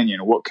honest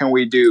opinion. What can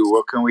we do?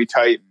 What can we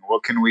tighten?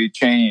 What can we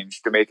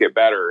change to make it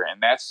better?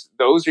 And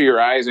those are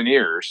your eyes and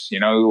ears.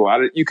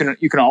 You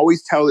can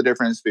always tell the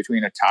difference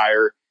between a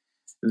tyer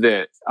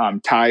that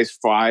ties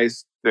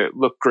flies that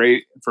look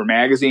great for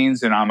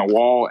magazines and on the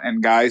wall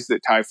and guys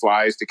that tie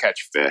flies to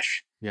catch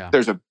fish. Yeah.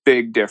 There's a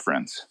big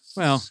difference.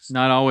 Well,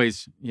 not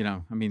always,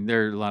 I mean,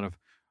 there are a lot of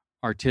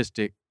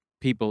artistic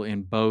people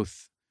in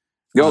both.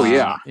 Oh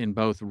yeah, in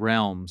both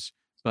realms.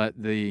 But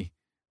the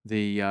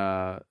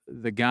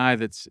guy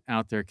that's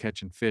out there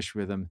catching fish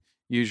with them,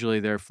 usually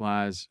their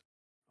flies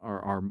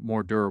are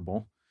more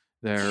durable.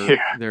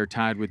 They're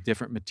tied with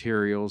different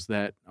materials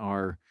that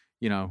are,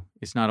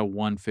 it's not a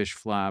one fish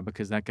fly,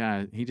 because that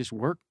guy, he just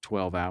worked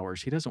 12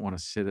 hours. He doesn't want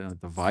to sit at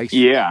the vise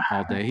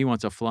all day. He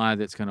wants a fly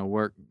that's going to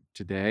work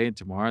today and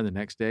tomorrow, the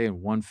next day, and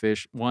one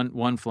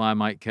fly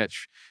might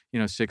catch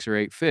 6 or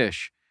 8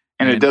 fish.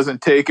 And it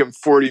doesn't take him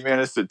 40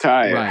 minutes to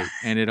tie it. Right.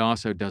 And it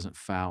also doesn't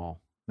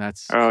foul.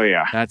 That's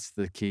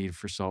the key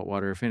for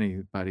saltwater. If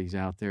anybody's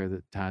out there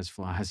that ties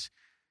flies,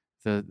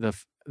 the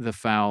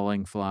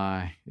fouling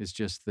fly is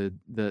just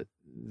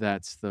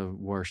that's the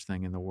worst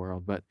thing in the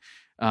world. But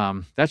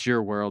that's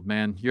your world,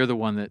 man. You're the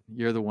one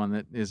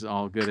that is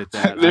all good at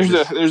that.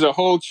 There's a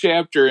whole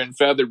chapter in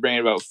Featherbrain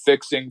about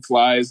fixing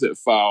flies that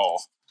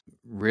foul.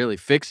 Really,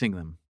 fixing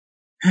them.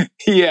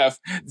 Yeah,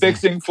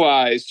 fixing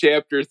flies,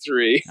 chapter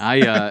 3.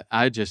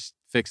 I just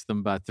fix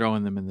them by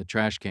throwing them in the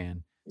trash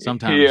can.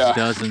 Sometimes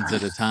dozens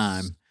at a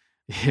time,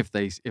 if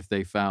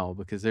they foul,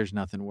 because there's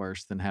nothing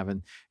worse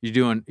than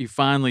you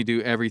finally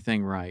do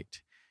everything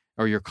right,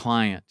 or your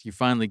client, you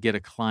finally get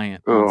a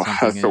client on something.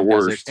 That's the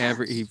worst.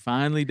 He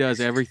finally does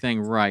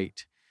everything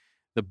right.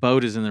 The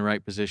boat is in the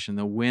right position,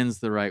 the wind's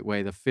the right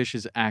way, the fish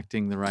is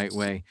acting the right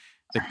way,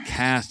 the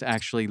cast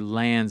actually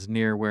lands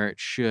near where it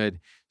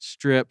should.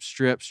 Strip,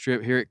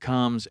 here it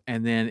comes,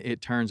 and then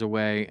it turns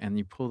away, and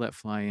you pull that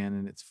fly in,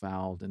 and it's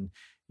fouled, and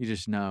you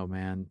just know,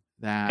 man,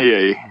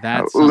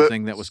 that's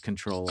something that was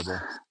controllable.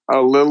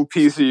 A little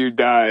piece of you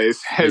dies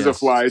as a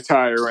fly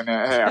tyer when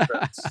that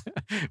happens.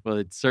 Well,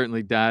 it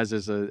certainly dies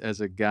as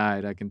a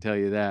guide, I can tell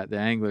you that. The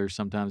angler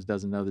sometimes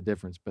doesn't know the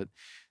difference, but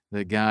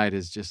the guide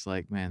is just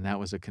like, man, that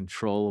was a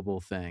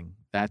controllable thing.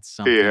 That's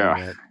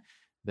something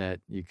that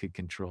you could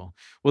control.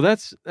 Well,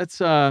 that's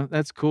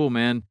cool,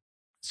 man.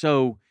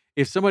 So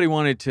if somebody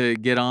wanted to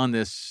get on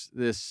this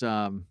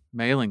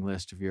mailing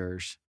list of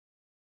yours,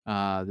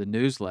 the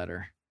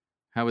newsletter,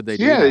 how would they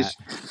do that?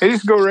 They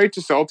just go right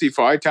to Salty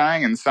Fly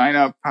Tying and sign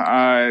up.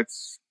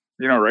 It's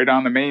right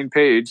on the main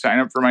page. Sign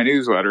up for my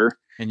newsletter,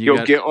 and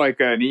you'll get like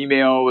an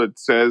email that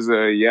says,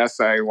 "Yes,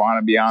 I want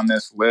to be on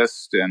this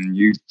list," and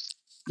you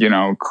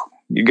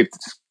get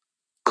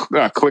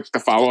to click the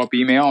follow-up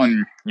email,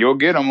 and you'll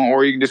get them.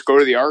 Or you can just go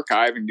to the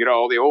archive and get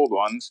all the old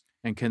ones.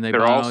 And can they buy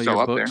all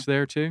your books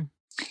there too?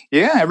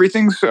 Yeah,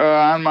 everything's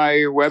on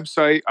my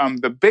website.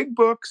 The big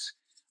books,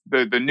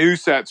 the new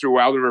set through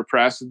Wild River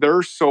Press,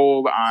 they're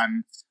sold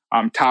on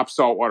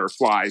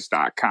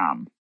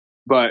topsaltwaterflies.com.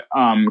 But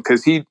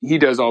because he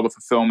does all the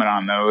fulfillment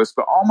on those.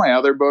 But all my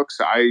other books,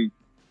 I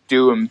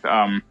do them,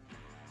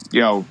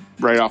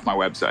 right off my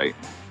website.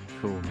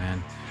 Cool,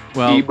 man.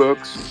 Well,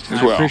 ebooks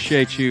as well.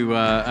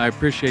 I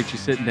appreciate you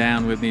sitting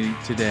down with me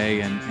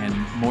today,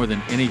 and more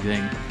than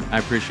anything, I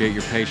appreciate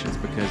your patience,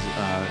 because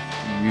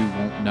you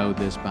won't know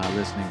this by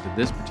listening to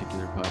this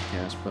particular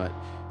podcast, but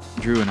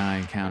Drew and I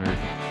encountered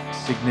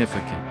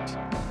significant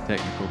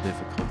technical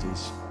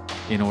difficulties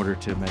in order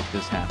to make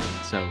this happen.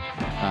 So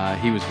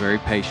he was very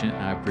patient,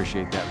 and I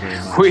appreciate that very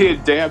much. We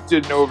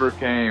adapted and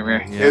overcame.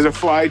 Yeah. As a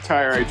fly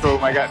tire, I told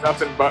him I got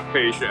nothing but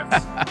patience.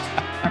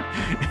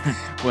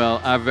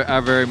 Well, I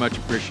very much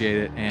appreciate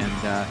it, and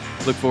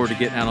look forward to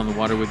getting out on the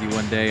water with you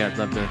one day. I'd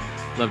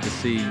love to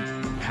see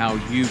how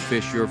you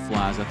fish your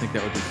flies. I think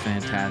that would be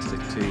fantastic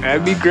too.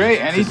 That'd be great.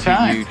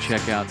 Anytime. To see you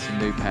check out some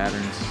new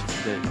patterns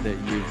that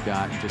you've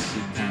got, and just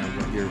see kind of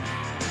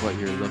what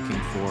you're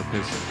looking for.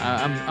 Because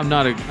I'm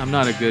not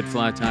a good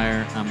fly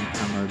tire. I'm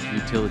a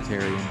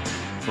utilitarian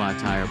fly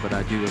tire, but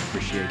I do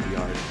appreciate the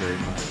art very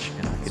much.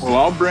 Well,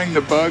 I'll bring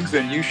the bugs,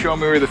 and you show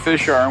me where the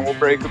fish are, and we'll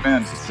break them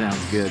in. Sounds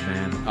good,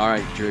 man. All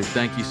right, Drew,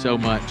 thank you so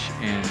much.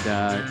 And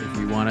if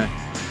you want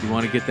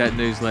to get that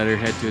newsletter,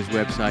 head to his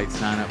website,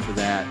 sign up for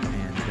that,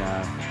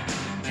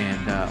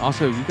 and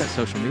also you got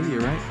social media,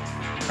 right?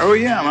 Oh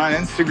yeah, I'm on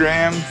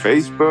Instagram,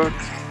 Facebook,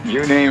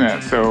 you name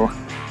it. So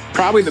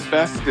probably the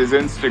best is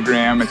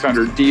Instagram. It's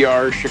under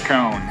Dr.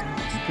 Chacon.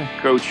 Okay.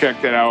 Go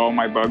check that out. All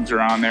my bugs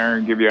are on there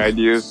and give you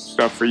ideas,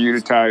 stuff for you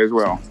to tie as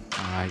well.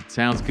 All right,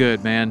 sounds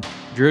good, man.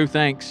 Drew,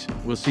 thanks.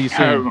 We'll see you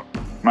soon.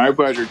 My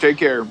pleasure. Take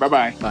care.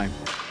 Bye-bye. Bye.